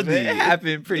it's relevant. newsworthy. It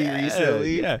happened pretty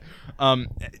recently. Yeah.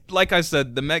 Like I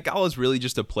said, the Met Gala is really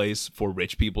just a place for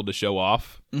rich people to show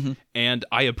off. And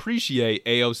I appreciate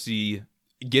AOC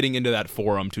getting into that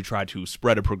forum to try to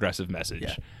spread a progressive message.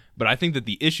 Yeah. But I think that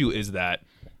the issue is that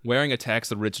wearing a tax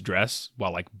the rich dress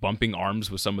while like bumping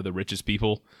arms with some of the richest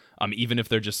people, even if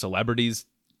they're just celebrities,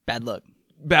 Bad look.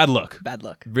 bad luck. Bad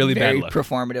look. Really Very bad luck.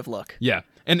 performative look. Yeah.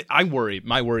 And my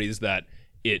worry is that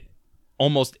it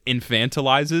almost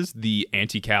infantilizes the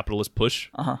anti-capitalist push.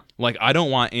 Like, I don't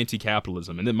want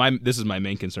anti-capitalism, and this is my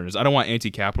main concern, is I don't want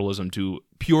anti-capitalism to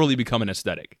purely become an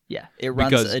aesthetic. Yeah, it runs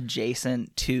Because-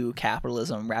 adjacent to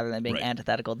capitalism rather than being Right.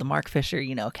 antithetical. The Mark Fisher,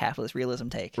 capitalist realism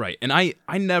take. Right. And I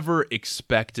never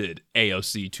expected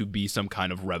AOC to be some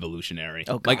kind of revolutionary.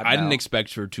 Oh, God, like, I didn't no.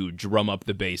 expect her to drum up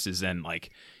the bases and,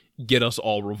 like, get us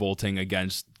all revolting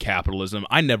against capitalism.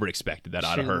 I never expected that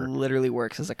out She of her. literally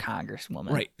works as a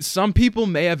congresswoman. Right. Some people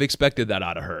may have expected that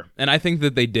out of her. And I think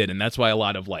that they did. And that's why a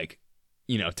lot of, like,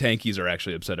 tankies are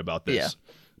actually upset about this.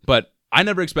 Yeah. But I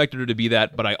never expected her to be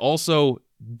that. But I also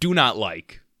do not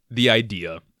like the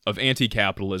idea of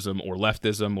anti-capitalism or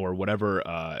leftism or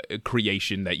whatever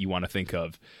creation that you want to think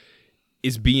of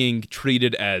is being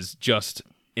treated as just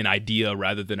an idea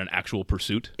rather than an actual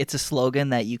pursuit. It's a slogan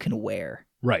that you can wear,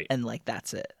 Right. and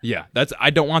that's it. Yeah. I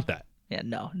don't want that. Yeah,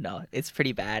 no, it's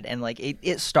pretty bad. And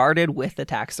it started with the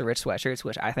tax the rich sweatshirts,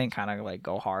 which I think kind of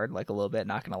go hard, a little bit,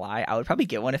 not gonna lie. I would probably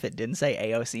get one if it didn't say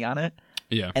AOC on it.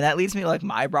 Yeah. And that leads me to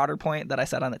my broader point that I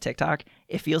said on the TikTok.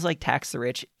 It feels like tax the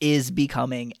rich is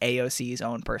becoming AOC's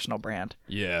own personal brand.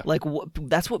 Yeah.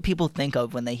 That's what people think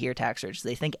of when they hear tax rich.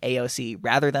 They think AOC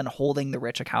rather than holding the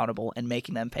rich accountable and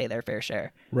making them pay their fair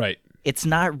share. Right. It's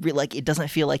not it doesn't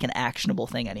feel like an actionable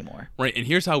thing anymore. Right. And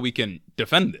here's how we can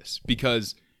defend this,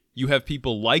 because you have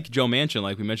people like Joe Manchin,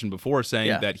 like we mentioned before,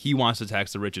 saying that he wants to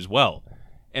tax the rich as well.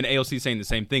 And AOC saying the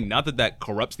same thing. Not that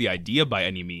corrupts the idea by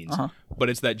any means, but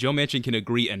it's that Joe Manchin can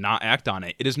agree and not act on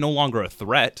it. It is no longer a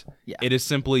threat. Yeah. It is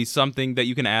simply something that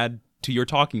you can add to your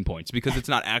talking points because it's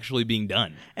not actually being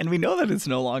done. And we know that it's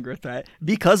no longer a threat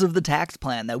because of the tax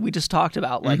plan that we just talked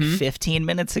about 15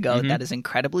 minutes ago that is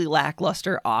incredibly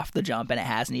lackluster off the jump, and it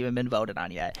hasn't even been voted on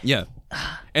yet. Yeah.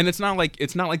 And it's not like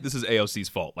this is AOC's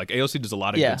fault. Like, AOC does a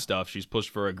lot of good stuff. She's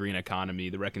pushed for a green economy,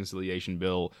 the reconciliation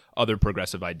bill, other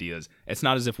progressive ideas. It's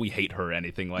not as if we hate her or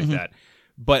anything like that.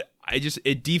 But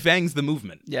it defangs the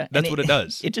movement. Yeah. That's what it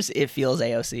does. It feels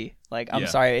AOC. I'm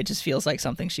sorry, it just feels like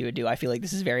something she would do. I feel like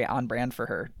this is very on brand for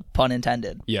her, pun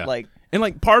intended. Yeah.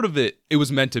 And part of it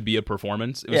was meant to be a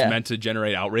performance. It was meant to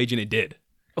generate outrage, and it did.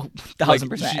 Oh,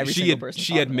 1,000%. Every single person.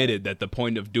 She admitted that the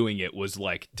point of doing it was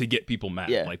to get people mad.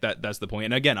 Yeah. That's the point.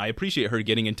 And again, I appreciate her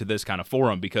getting into this kind of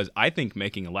forum because I think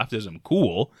making leftism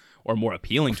cool or more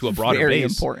appealing to a broader very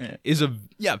base important. is a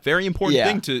very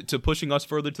important thing to pushing us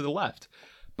further to the left.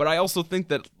 But I also think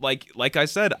that, like I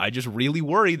said, I just really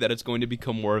worry that it's going to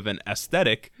become more of an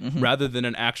aesthetic rather than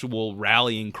an actual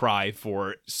rallying cry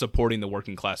for supporting the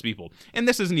working class people. And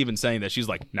this isn't even saying that she's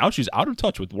now she's out of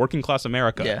touch with working class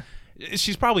America. Yeah.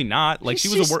 She's probably not.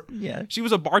 She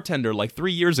was a bartender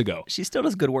 3 years ago. She still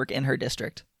does good work in her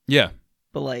district. Yeah.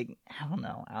 But I don't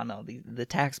know. The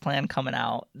tax plan coming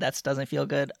out, that doesn't feel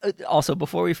good. Also,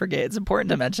 before we forget, it's important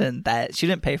to mention that she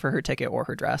didn't pay for her ticket or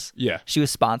her dress. Yeah. She was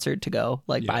sponsored to go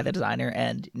by the designer,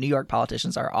 and New York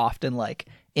politicians are often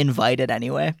invited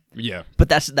anyway. Yeah. But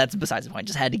that's besides the point.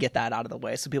 Just had to get that out of the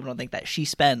way so people don't think that she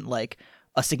spent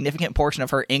a significant portion of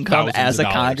her income Thousands as of a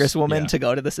dollars. congresswoman Yeah. to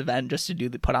go to this event just to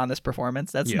put on this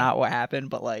performance. That's not what happened,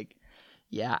 but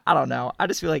yeah, I don't know. I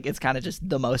just feel like it's kind of just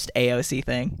the most AOC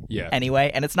thing. Yeah.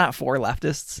 Anyway, and it's not for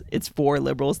leftists. It's for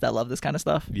liberals that love this kind of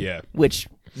stuff. Yeah. Which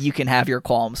you can have your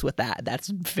qualms with that.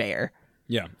 That's fair.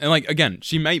 Yeah. And again,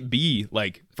 she might be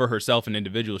for herself an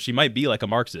individual, she might be a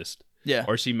Marxist. Yeah.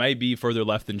 Or she might be further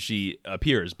left than she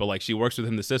appears, but she works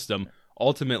within the system.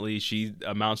 Ultimately, she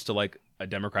amounts to a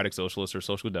democratic socialist or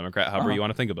social democrat, however you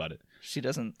want to think about it. She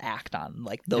doesn't act on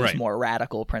those more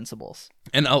radical principles.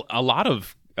 And a lot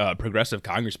of progressive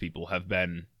Congress people have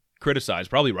been criticized,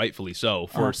 probably rightfully so,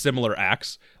 for similar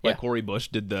acts. Cory Bush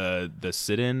did the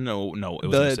sit-in. Oh no, it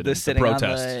was the the sitting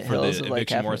protest on the for hills the of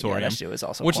eviction moratorium. Yeah, that shit was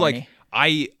also which corny.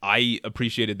 I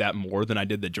appreciated that more than I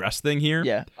did the dress thing here.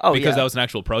 Yeah. Oh, because yeah. that was an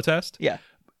actual protest. Yeah.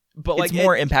 But it's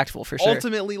more impactful for sure.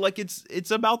 Ultimately, it's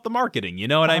about the marketing. You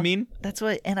know what I mean? That's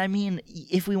what, and I mean,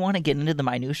 if we want to get into the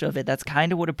minutia of it, that's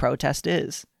kind of what a protest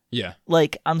is. Yeah.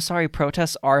 Like, I'm sorry,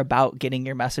 protests are about getting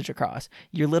your message across.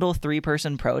 Your little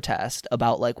 3-person protest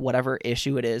about, like, whatever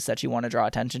issue it is that you want to draw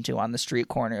attention to on the street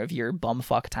corner of your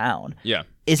bumfuck town Yeah.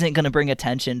 isn't going to bring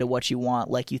attention to what you want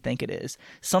like you think it is.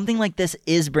 Something like this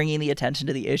is bringing the attention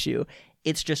to the issue.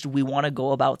 It's just we want to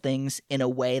go about things in a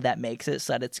way that makes it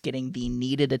so that it's getting the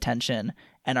needed attention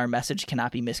and our message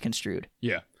cannot be misconstrued.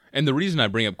 Yeah. And the reason I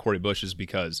bring up Cori Bush is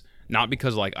not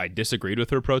because like I disagreed with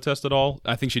her protest at all.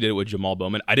 I think she did it with Jamal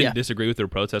Bowman. I didn't disagree with her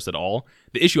protest at all.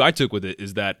 The issue I took with it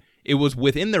is that it was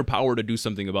within their power to do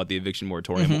something about the eviction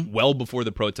moratorium well before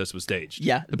the protest was staged.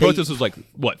 Yeah. The protest was like,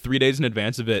 3 days in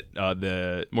advance of it,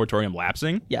 the moratorium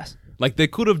lapsing? Yes. Like, they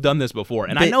could have done this before.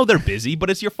 And I know they're busy, but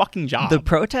it's your fucking job. The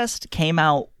protest came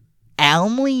out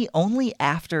only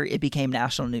after it became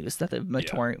national news that the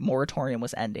moratorium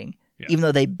was ending, even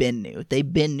though they've been new.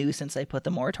 They've been new since they put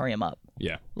the moratorium up.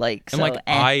 Yeah. Like, and so, like,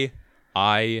 I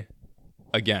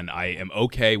am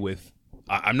okay with,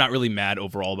 I'm not really mad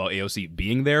overall about AOC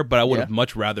being there, but I would have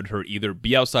much rather her either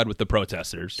be outside with the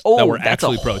protesters that were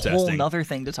actually protesting. That's a whole nother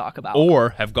thing to talk about. Or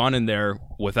have gone in there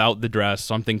without the dress,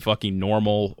 something fucking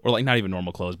normal, or like not even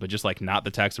normal clothes, but just like not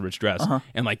the tax the rich dress,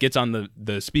 and like gets on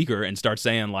the speaker and starts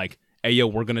saying like, hey, yo,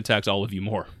 we're going to tax all of you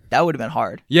more. That would have been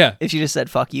hard. Yeah. If she just said,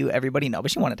 fuck you, everybody. No,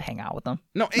 but she wanted to hang out with them.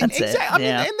 No, exactly. I mean,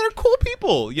 and they're cool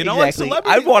people, you know? Exactly. Like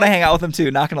I'd want to hang out with them too,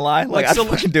 not going to lie. Like I'd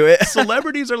fucking do it.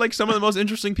 Celebrities are like some of the most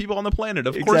interesting people on the planet.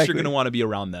 Of course you're going to want to be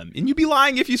around them. And you'd be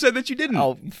lying if you said that you didn't.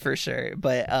 Oh, for sure.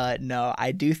 But no,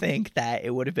 I do think that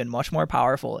it would have been much more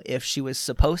powerful if she was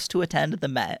supposed to attend the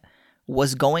Met,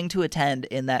 was going to attend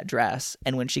in that dress,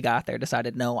 and when she got there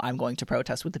decided, no, I'm going to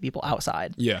protest with the people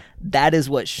outside. Yeah. That is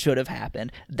what should have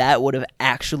happened. That would have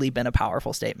actually been a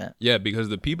powerful statement. Yeah, because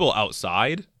the people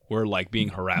outside were like being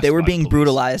harassed. They were being the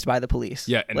brutalized by the police.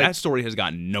 Yeah, and that story has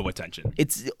gotten no attention.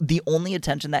 It's the only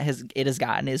attention that it has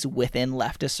gotten is within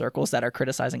leftist circles that are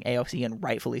criticizing AOC, and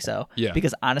rightfully so. Yeah.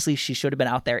 Because honestly, she should have been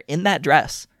out there in that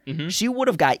dress. She would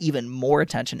have got even more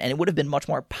attention, and it would have been much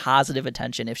more positive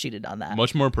attention if she'd have done that.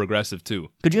 Much more progressive too.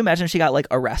 Could you imagine if she got like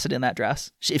arrested in that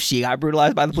dress? If she got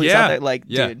brutalized by the police out there, like,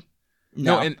 dude.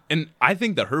 No, and I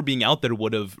think that her being out there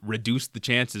would have reduced the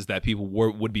chances that people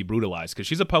would be brutalized because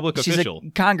she's a public official. She's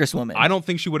a congresswoman. I don't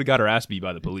think she would have got her ass beat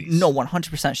by the police. No,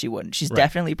 100% she wouldn't. She's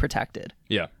definitely protected.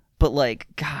 Yeah. But like,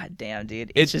 god damn,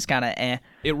 dude, it's just kind of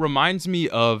It reminds me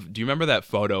of, do you remember that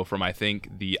photo from, I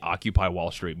think, the Occupy Wall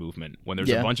Street movement when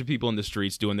there's a bunch of people in the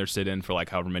streets doing their sit-in for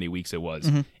like however many weeks it was,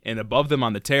 and above them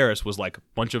on the terrace was like a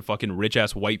bunch of fucking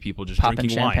rich-ass white people just popping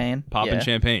drinking champagne. wine, popping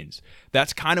champagnes.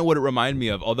 That's kind of what it reminded me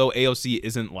of, although AOC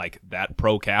isn't like that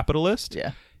pro-capitalist.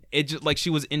 Yeah. It just like she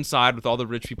was inside with all the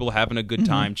rich people having a good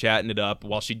time, chatting it up,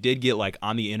 while she did get like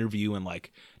on the interview and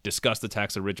like discuss the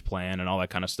tax the rich plan and all that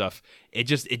kind of stuff.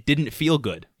 It didn't feel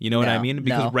good. You know what I mean?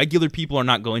 Because regular people are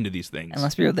not going to these things. And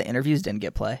let's be real, the interviews didn't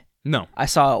get play. No. I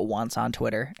saw it once on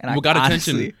Twitter, and what got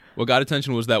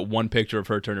attention was that one picture of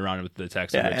her turning around with the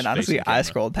tax the rich. And honestly, I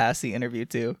scrolled past the interview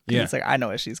too. Yeah. It's like, I know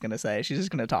what she's gonna say. She's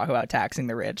just gonna talk about taxing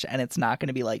the rich, and it's not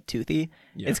gonna be like toothy.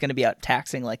 Yeah. It's gonna be out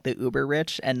taxing like the uber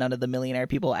rich and none of the millionaire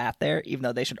people at there, even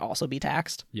though they should also be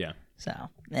taxed. Yeah. So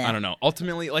I don't know.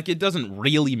 Ultimately, like, it doesn't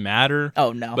really matter.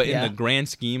 Oh no. But in the grand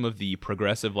scheme of the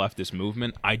progressive leftist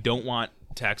movement, I don't want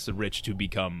tax the rich to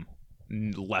become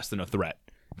less than a threat,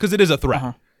 because it is a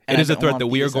threat. It is a threat that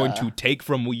we are going to take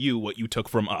from you what you took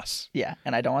from us. Yeah,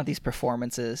 and I don't want these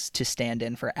performances to stand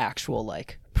in for actual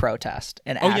like protest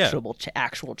and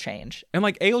actual change. And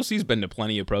like AOC's been to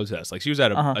plenty of protests. Like she was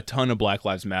at a ton of Black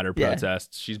Lives Matter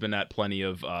protests. She's been at plenty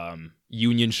of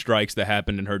union strikes that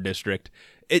happened in her district.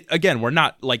 Again, we're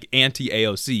not like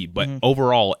anti-AOC, but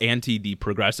overall anti the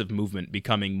progressive movement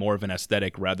becoming more of an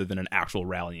aesthetic rather than an actual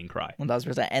rallying cry.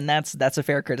 1000%. And that's a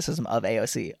fair criticism of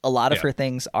AOC. A lot of her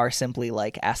things are simply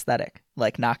like aesthetic.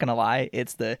 Like, not gonna lie,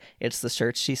 it's the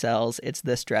shirts she sells, it's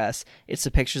this dress, it's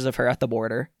the pictures of her at the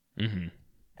border. And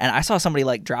I saw somebody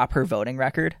like drop her voting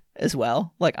record as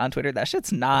well, like on Twitter. That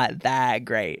shit's not that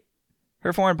great.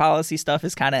 Her foreign policy stuff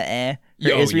is kind of Her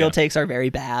Israel takes are very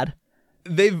bad.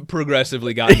 They've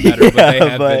progressively gotten better, but they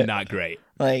have been not great.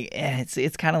 Like,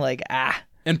 it's kind of like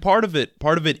And part of it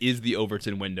is the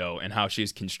Overton window and how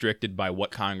she's constricted by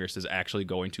what Congress is actually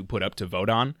going to put up to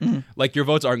vote on. Like, your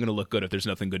votes aren't going to look good if there's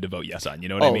nothing good to vote yes on. You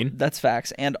know what I mean? That's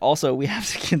facts. And also, we have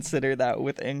to consider that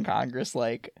within Congress,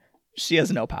 like, she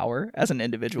has no power as an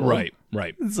individual. Right.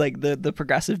 It's like the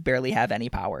progressive barely have any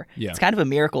power. Yeah. It's kind of a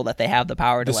miracle that they have the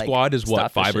power to, the like, squad is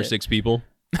what, stop this 5 or shit. 6 people?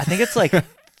 I think it's like,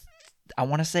 I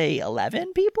want to say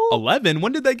 11 people? 11?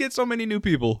 When did they get so many new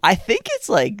people? I think it's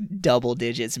like double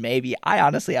digits, maybe. I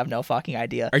honestly have no fucking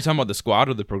idea. Are you talking about the squad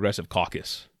or the Progressive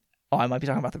Caucus? Oh, I might be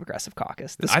talking about the Progressive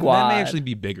Caucus. The That squad. may actually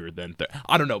be bigger than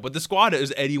I don't know, but the squad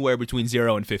is anywhere between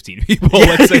 0 and 15 people.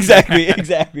 Yeah, Let's say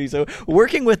exactly. So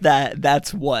working with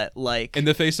that's what, like, in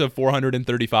the face of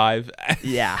 435.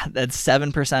 yeah, that's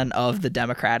 7% of the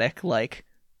Democratic like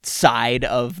side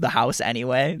of the House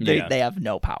anyway. They have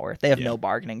no power. They have no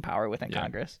bargaining power within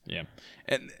Congress. Yeah,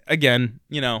 and again,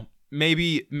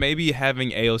 maybe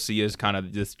having AOC as kind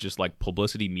of this just like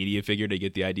publicity media figure to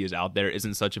get the ideas out there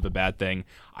isn't such of a bad thing.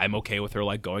 I'm okay with her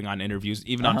like going on interviews,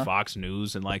 even on Fox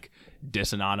News, and like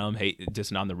dissing on them,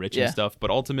 dissing on the rich and stuff. But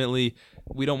ultimately,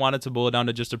 we don't want it to boil down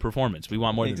to just a performance. We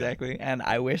want more than that. Exactly. And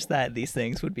I wish that these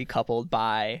things would be coupled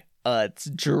by a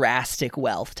drastic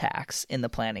wealth tax in the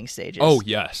planning stages. Oh,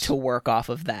 yes. To work off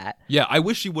of that. Yeah, I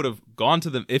wish she would have gone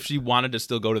to if she wanted to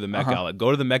still go to the Met Gala, go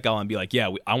to the Met Gala and be like, yeah,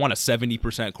 I want a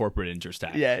 70% corporate interest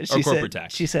tax. Yeah,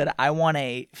 tax. She said, I want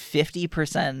a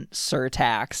 50%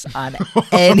 surtax on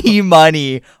any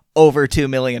money over $2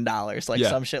 million, like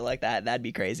some shit like that. That'd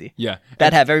be crazy. Yeah,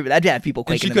 that'd have people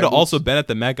quaking. And she could have also been at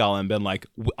the Met Gala and been like,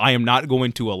 I am not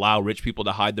going to allow rich people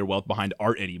to hide their wealth behind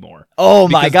art anymore. Oh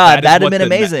my God, that'd have been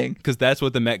amazing. Because that's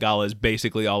what the Met Gala is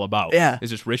basically all about. Yeah,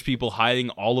 it's just rich people hiding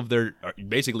all of their,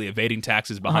 basically evading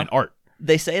taxes behind art.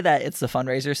 They say that it's the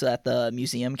fundraiser so that the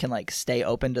museum can like stay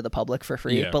open to the public for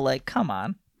free. But like, come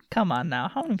on now.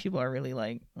 How many people are really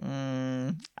like,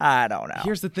 I don't know.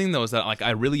 Here's the thing though, is that like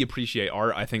I really appreciate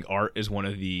art. I think art is one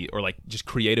of the, or like just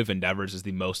creative endeavors is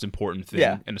the most important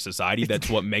thing in a society. That's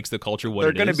what makes the culture what it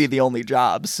is. They're going to be the only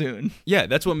job soon. Yeah,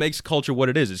 that's what makes culture what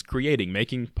it is creating,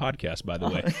 making podcasts, by the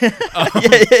way.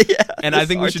 Yeah. And I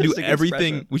think we should do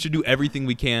everything. We should do everything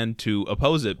we can to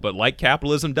oppose it. But like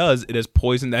capitalism does, it has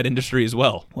poisoned that industry as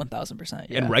well. 1000%.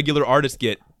 Yeah. And regular artists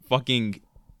get fucking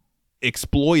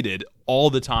exploited all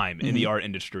the time in the art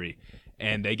industry,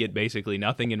 and they get basically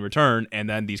nothing in return, and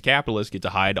then these capitalists get to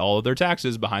hide all of their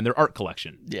taxes behind their art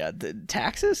collection. Yeah, the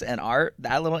taxes and art,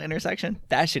 that little intersection,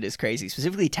 that shit is crazy.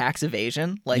 Specifically tax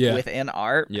evasion, like within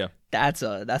art. Yeah, that's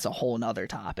a whole nother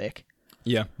topic.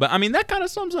 Yeah, but I mean that kind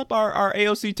of sums up our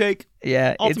AOC take.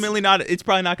 Yeah, ultimately it's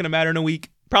probably not going to matter in a week.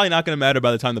 Probably not going to matter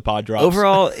by the time the pod drops.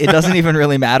 Overall, it doesn't even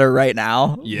really matter right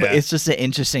now. Yeah. But it's just an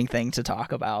interesting thing to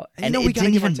talk about. And it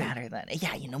didn't even matter then.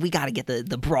 Yeah, we got to get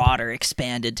the broader,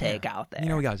 expanded take out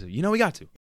there. We got to.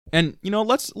 And,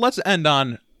 let's end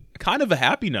on kind of a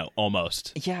happy note,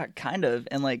 almost. Yeah, kind of.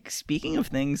 And, like, speaking of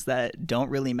things that don't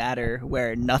really matter,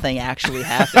 where nothing actually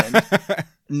happened,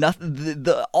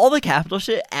 all the Capitol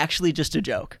shit, actually just a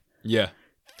joke. Yeah.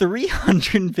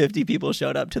 350 people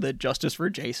showed up to the Justice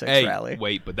for J6 rally.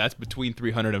 Wait, but that's between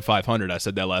 300 and 500. I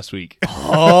said that last week.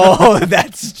 Oh,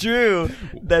 that's true.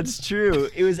 That's true.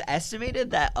 It was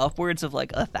estimated that upwards of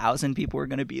like 1,000 people were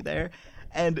going to be there.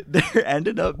 And there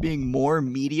ended up being more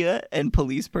media and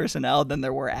police personnel than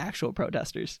there were actual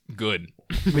protesters. Good.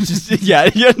 Which is,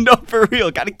 for real.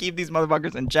 Got to keep these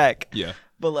motherfuckers in check. Yeah.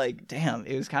 But like, damn,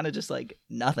 it was kind of just like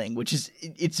nothing, which is,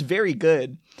 it's very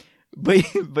good.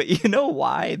 But you know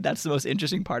why that's the most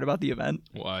interesting part about the event?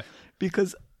 Why?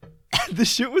 Because the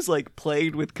shit was like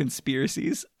plagued with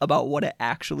conspiracies about what it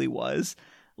actually was.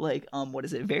 Like, what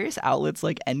is it? Various outlets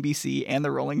like NBC and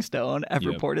the Rolling Stone have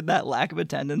reported that lack of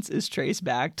attendance is traced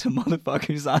back to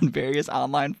motherfuckers on various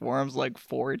online forums like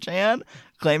 4chan,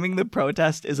 claiming the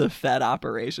protest is a Fed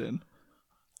operation.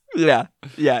 Yeah.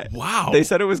 Wow. They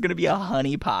said it was going to be a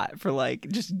honeypot for like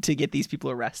just to get these people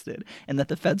arrested, and that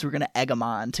the feds were going to egg them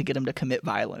on to get them to commit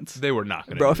violence. They were not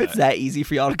going to. Bro, if it's that easy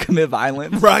for y'all to commit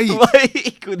violence, right?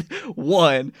 Like,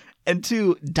 one. And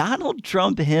two, Donald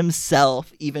Trump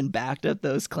himself even backed up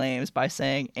those claims by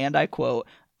saying, and I quote,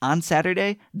 "On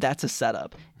Saturday, that's a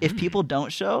setup. If people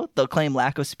don't show, they'll claim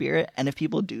lack of spirit, and if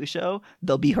people do show,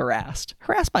 they'll be harassed.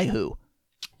 Harassed by who?"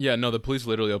 Yeah, no, the police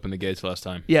literally opened the gates last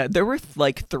time. Yeah, there were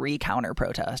like 3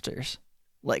 counter-protesters.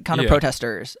 Like,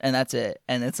 counter-protesters, and that's it.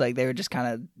 And it's like they were just kind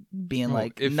of being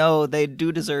no, they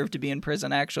do deserve to be in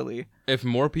prison, actually. If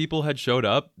more people had showed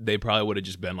up, they probably would have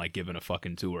just been like given a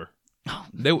fucking tour.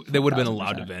 They would have been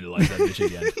allowed to vandalize that bitch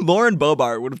again. Lauren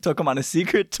Bobart would have took him on a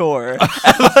secret tour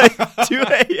at like 2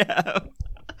 a.m.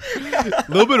 A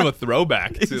little bit of a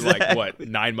throwback to like, what,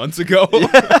 9 months ago?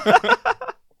 I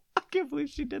can't believe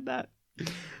she did that.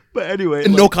 But anyway.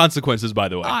 And no consequences, by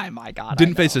the way. Oh my God.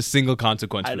 Didn't face a single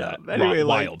consequence for that. Anyway,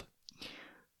 wild.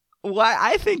 Why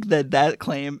I think that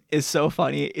claim is so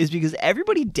funny is because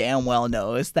everybody damn well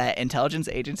knows that intelligence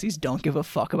agencies don't give a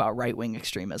fuck about right-wing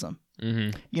extremism.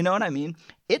 Mm-hmm. You know what I mean?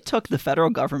 It took the federal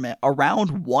government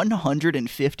around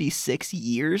 156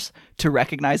 years to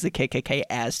recognize the KKK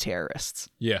as terrorists.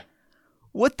 Yeah.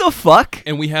 What the fuck?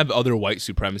 And we have other white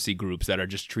supremacy groups that are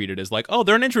just treated as like, oh,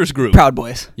 they're an interest group. Proud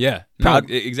Boys. Yeah.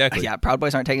 Exactly. Yeah, Proud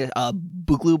Boys aren't terrorists.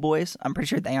 Boogaloo Boys, I'm pretty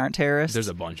sure they aren't terrorists. There's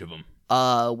a bunch of them.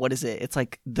 What is it? It's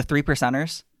like the 3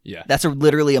 Percenters. Yeah. That's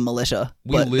literally a militia,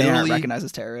 but they aren't literally- recognized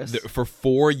as terrorists. For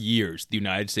 4 years, the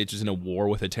United States was in a war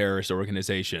with a terrorist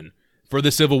organization for the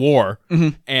Civil War,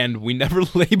 and we never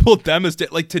labeled them as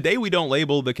like today. We don't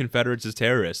label the Confederates as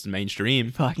terrorists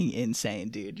mainstream. Fucking insane,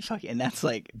 dude. And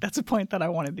that's a point that I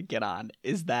wanted to get on,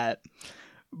 is that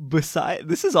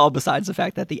this is all besides the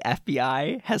fact that the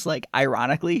FBI has like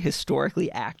ironically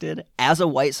historically acted as a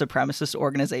white supremacist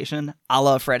organization, a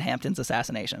la Fred Hampton's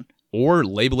assassination. Or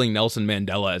labeling Nelson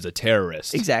Mandela as a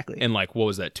terrorist. Exactly. In like, what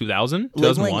was that, 2000?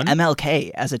 Labeling 2001?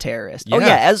 MLK as a terrorist. Yeah. Oh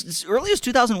yeah, as early as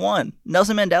 2001,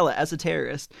 Nelson Mandela as a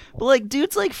terrorist. But like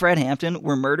dudes like Fred Hampton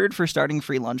were murdered for starting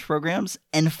free lunch programs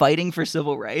and fighting for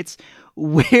civil rights,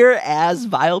 whereas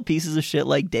vile pieces of shit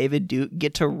like David Duke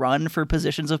get to run for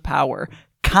positions of power,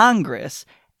 Congress,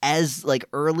 as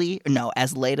late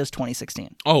as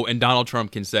 2016. Oh, and Donald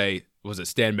Trump can say, was it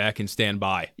stand back and stand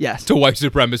by? Yes. To white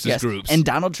supremacist groups. And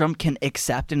Donald Trump can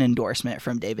accept an endorsement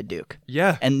from David Duke.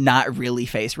 Yeah. And not really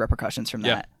face repercussions from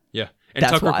that. Yeah. And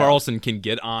That's Tucker wild. Carlson can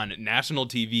get on national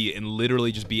TV and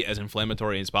literally just be as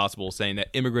inflammatory as possible, saying that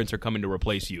immigrants are coming to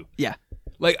replace you. Yeah.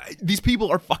 Like, these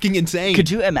people are fucking insane.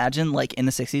 Could you imagine, like, in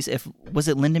the 60s, was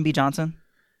it Lyndon B. Johnson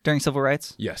during civil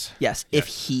rights? Yes. Yes. If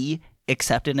he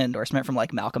accepted an endorsement from,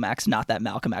 like, Malcolm X, not that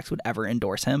Malcolm X would ever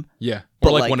endorse him. Yeah. But,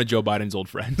 Or like like- one of Joe Biden's old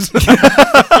friends.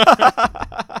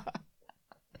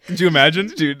 Could you imagine?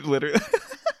 Dude, literally.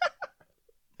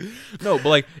 No, but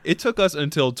like it took us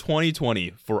until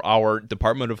 2020 for our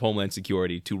Department of Homeland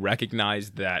Security to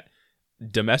recognize that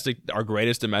our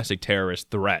greatest domestic terrorist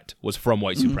threat was from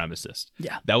white supremacists.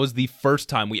 Yeah. That was the first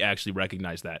time we actually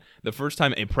recognized that. The first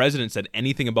time a president said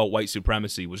anything about white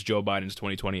supremacy was Joe Biden's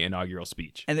 2020 inaugural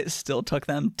speech. And it still took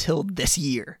them till this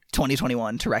year,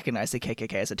 2021, to recognize the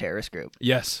KKK as a terrorist group.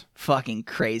 Yes. Fucking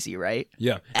crazy, right?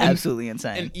 Yeah. Absolutely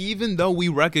insane. And even though we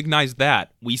recognize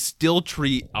that, we still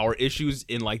treat our issues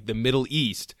in like the Middle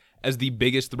East as the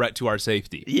biggest threat to our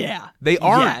safety. yeah. They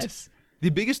aren't. Yes. The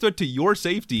biggest threat to your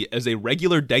safety as a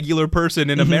degular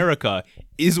person in America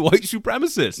is white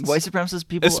supremacists. White supremacist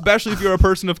people. Especially if you're a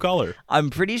person of color. I'm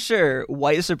pretty sure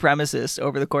white supremacists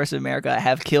over the course of America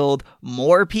have killed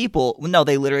more people. No,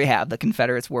 they literally have. The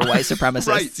Confederates were white supremacists.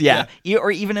 Right, yeah. Or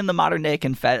even in the modern day,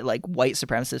 white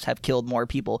supremacists have killed more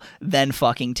people than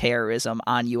fucking terrorism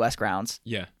on U.S. grounds.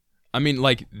 Yeah. I mean,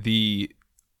 like the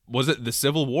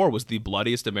Civil War was the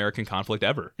bloodiest American conflict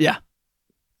ever. Yeah.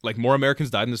 Like more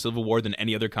Americans died in the Civil War than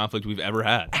any other conflict we've ever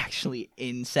had. Actually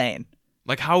insane.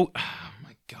 Like how, oh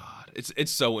my God,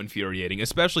 it's so infuriating,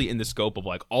 especially in the scope of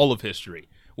like all of history,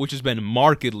 which has been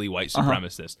markedly white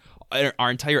supremacist.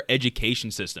 Our entire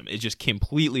education system is just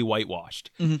completely whitewashed,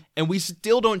 and we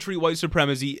still don't treat white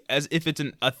supremacy as if it's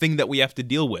a thing that we have to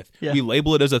deal with. Yeah. We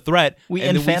label it as a threat. We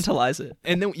and then infantilize it.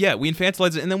 And then we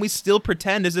infantilize it, and then we still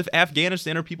pretend as if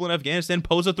Afghanistan or people in Afghanistan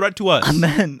pose a threat to us.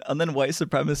 And then white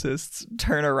supremacists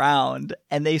turn around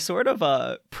and they sort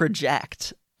of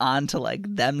project onto like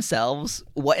themselves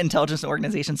what intelligence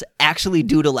organizations actually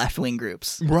do to left-wing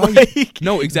groups. Right. Like,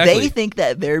 No, exactly. They think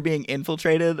that they're being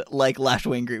infiltrated like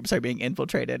left-wing groups are being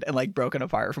infiltrated and like broken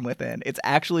apart from within. It's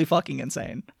actually fucking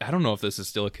insane. I don't know if this is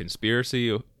still a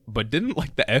conspiracy, but didn't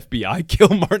like the FBI kill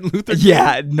Martin Luther King?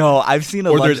 Yeah, no, I've seen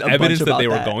a Or bunch, there's a bunch evidence that about they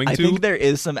were that. going I to? think there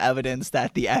is some evidence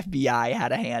that the FBI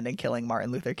had a hand in killing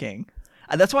Martin Luther King.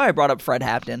 And that's why I brought up Fred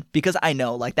Hampton, because I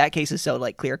know like that case is so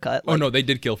like clear cut. Oh no, they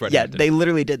did kill Fred Yeah, Hampton. they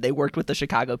literally did. They worked with the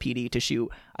Chicago PD to shoot,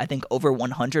 I think, over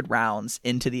 100 rounds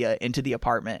into the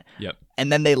apartment. Yep.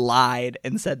 And then they lied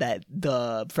and said that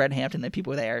the Fred Hampton, the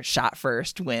people there, shot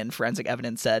first when forensic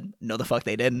evidence said, no, the fuck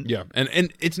they didn't. Yeah, and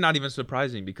it's not even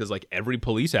surprising because like every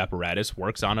police apparatus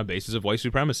works on a basis of white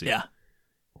supremacy. Yeah.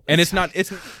 And it's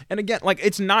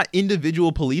not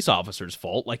individual police officers'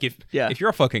 fault. Like if you're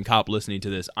a fucking cop listening to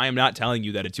this, I am not telling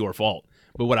you that it's your fault.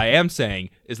 But what I am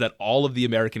saying is that all of the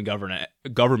American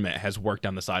government has worked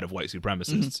on the side of white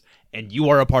supremacists, and you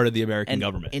are a part of the American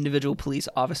government. Individual police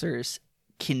officers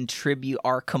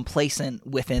are complacent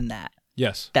within that.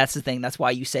 Yes. That's the thing. That's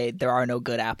why you say there are no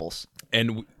good apples.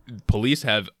 And police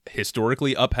have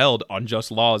historically upheld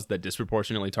unjust laws that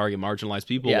disproportionately target marginalized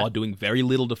people while doing very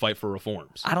little to fight for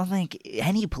reforms. I don't think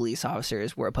any police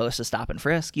officers were opposed to stop and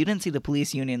frisk. You didn't see the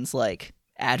police unions like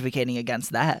advocating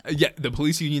against that. Yeah, the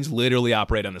police unions literally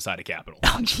operate on the side of Capitol.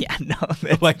 Oh yeah, no,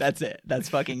 that's it. That's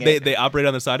fucking it. They operate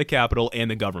on the side of Capitol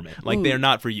and the government. Like they're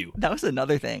not for you. That was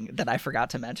another thing that I forgot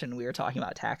to mention. We were talking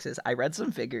about taxes. I read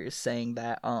some figures saying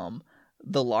that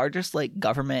the largest like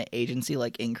government agency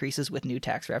like increases with new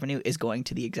tax revenue is going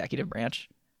to the executive branch.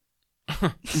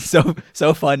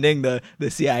 so funding the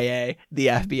CIA, the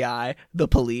FBI, the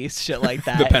police, shit like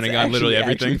that. The Pentagon, literally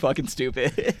everything. Actually fucking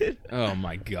stupid. Oh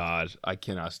my god, I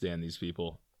cannot stand these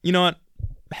people. You know what?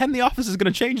 Head in the office is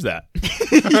going to change that.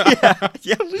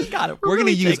 yeah, we got it. We're going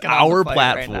to use our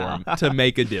platform to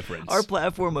make a difference. Our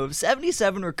platform of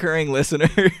 77 recurring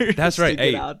listeners. That's right.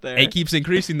 Hey, out there. it keeps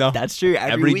increasing though. That's true.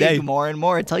 Every week, day, more and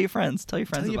more. Tell your friends. Tell your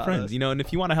friends about us. You know, and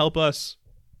if you want to help us,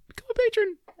 become a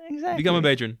patron. Exactly. Become a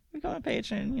patron. Become a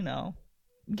patron. You know,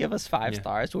 give us 5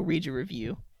 stars. We'll read your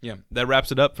review. Yeah, that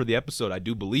wraps it up for the episode, I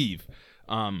do believe.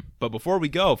 But before we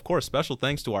go, of course, special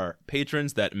thanks to our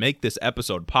patrons that make this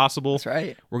episode possible. That's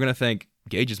right. We're going to thank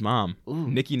Gage's mom,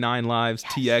 Nikki 9 Lives,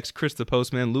 TX, Chris the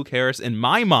Postman, Luke Harris, and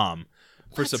my mom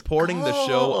for supporting the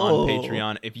show on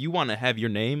Patreon. If you want to have your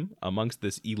name amongst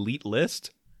this elite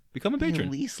list, become a patron.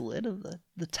 The least lit of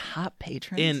the top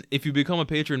patrons. And if you become a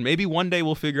patron, maybe one day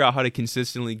we'll figure out how to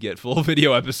consistently get full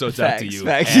video episodes out to you.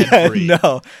 Ad-free.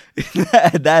 No,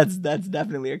 that's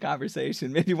definitely a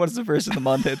conversation. Maybe once the first of the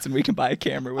month hits and we can buy a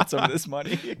camera with some of this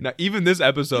money. Now, even this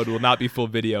episode will not be full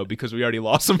video because we already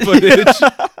lost some footage.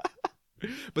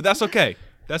 But that's okay.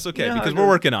 That's okay because we're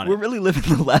working on it. We're really living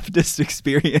the leftist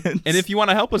experience. And if you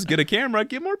want to help us get a camera,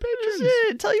 get more patrons.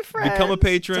 Tell your friends. Become a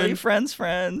patron. Tell your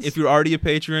friends. If you're already a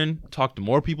patron, talk to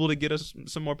more people to get us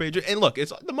some more patrons. And look,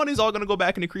 the money's all going to go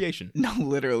back into creation. No,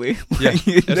 literally. Yeah,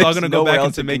 it's all going to go back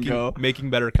into making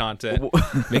better content,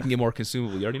 making it more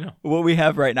consumable. You already know. What we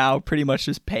have right now pretty much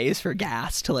just pays for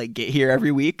gas to like get here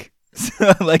every week.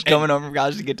 Like coming home from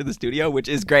college to get to the studio, which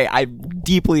is great. I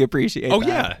deeply appreciate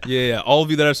that. Yeah. All of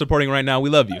you that are supporting right now, we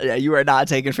love you. Yeah, you are not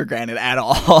taken for granted at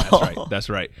all. That's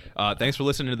right. Thanks for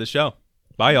listening to the show.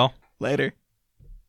 Bye, y'all. Later.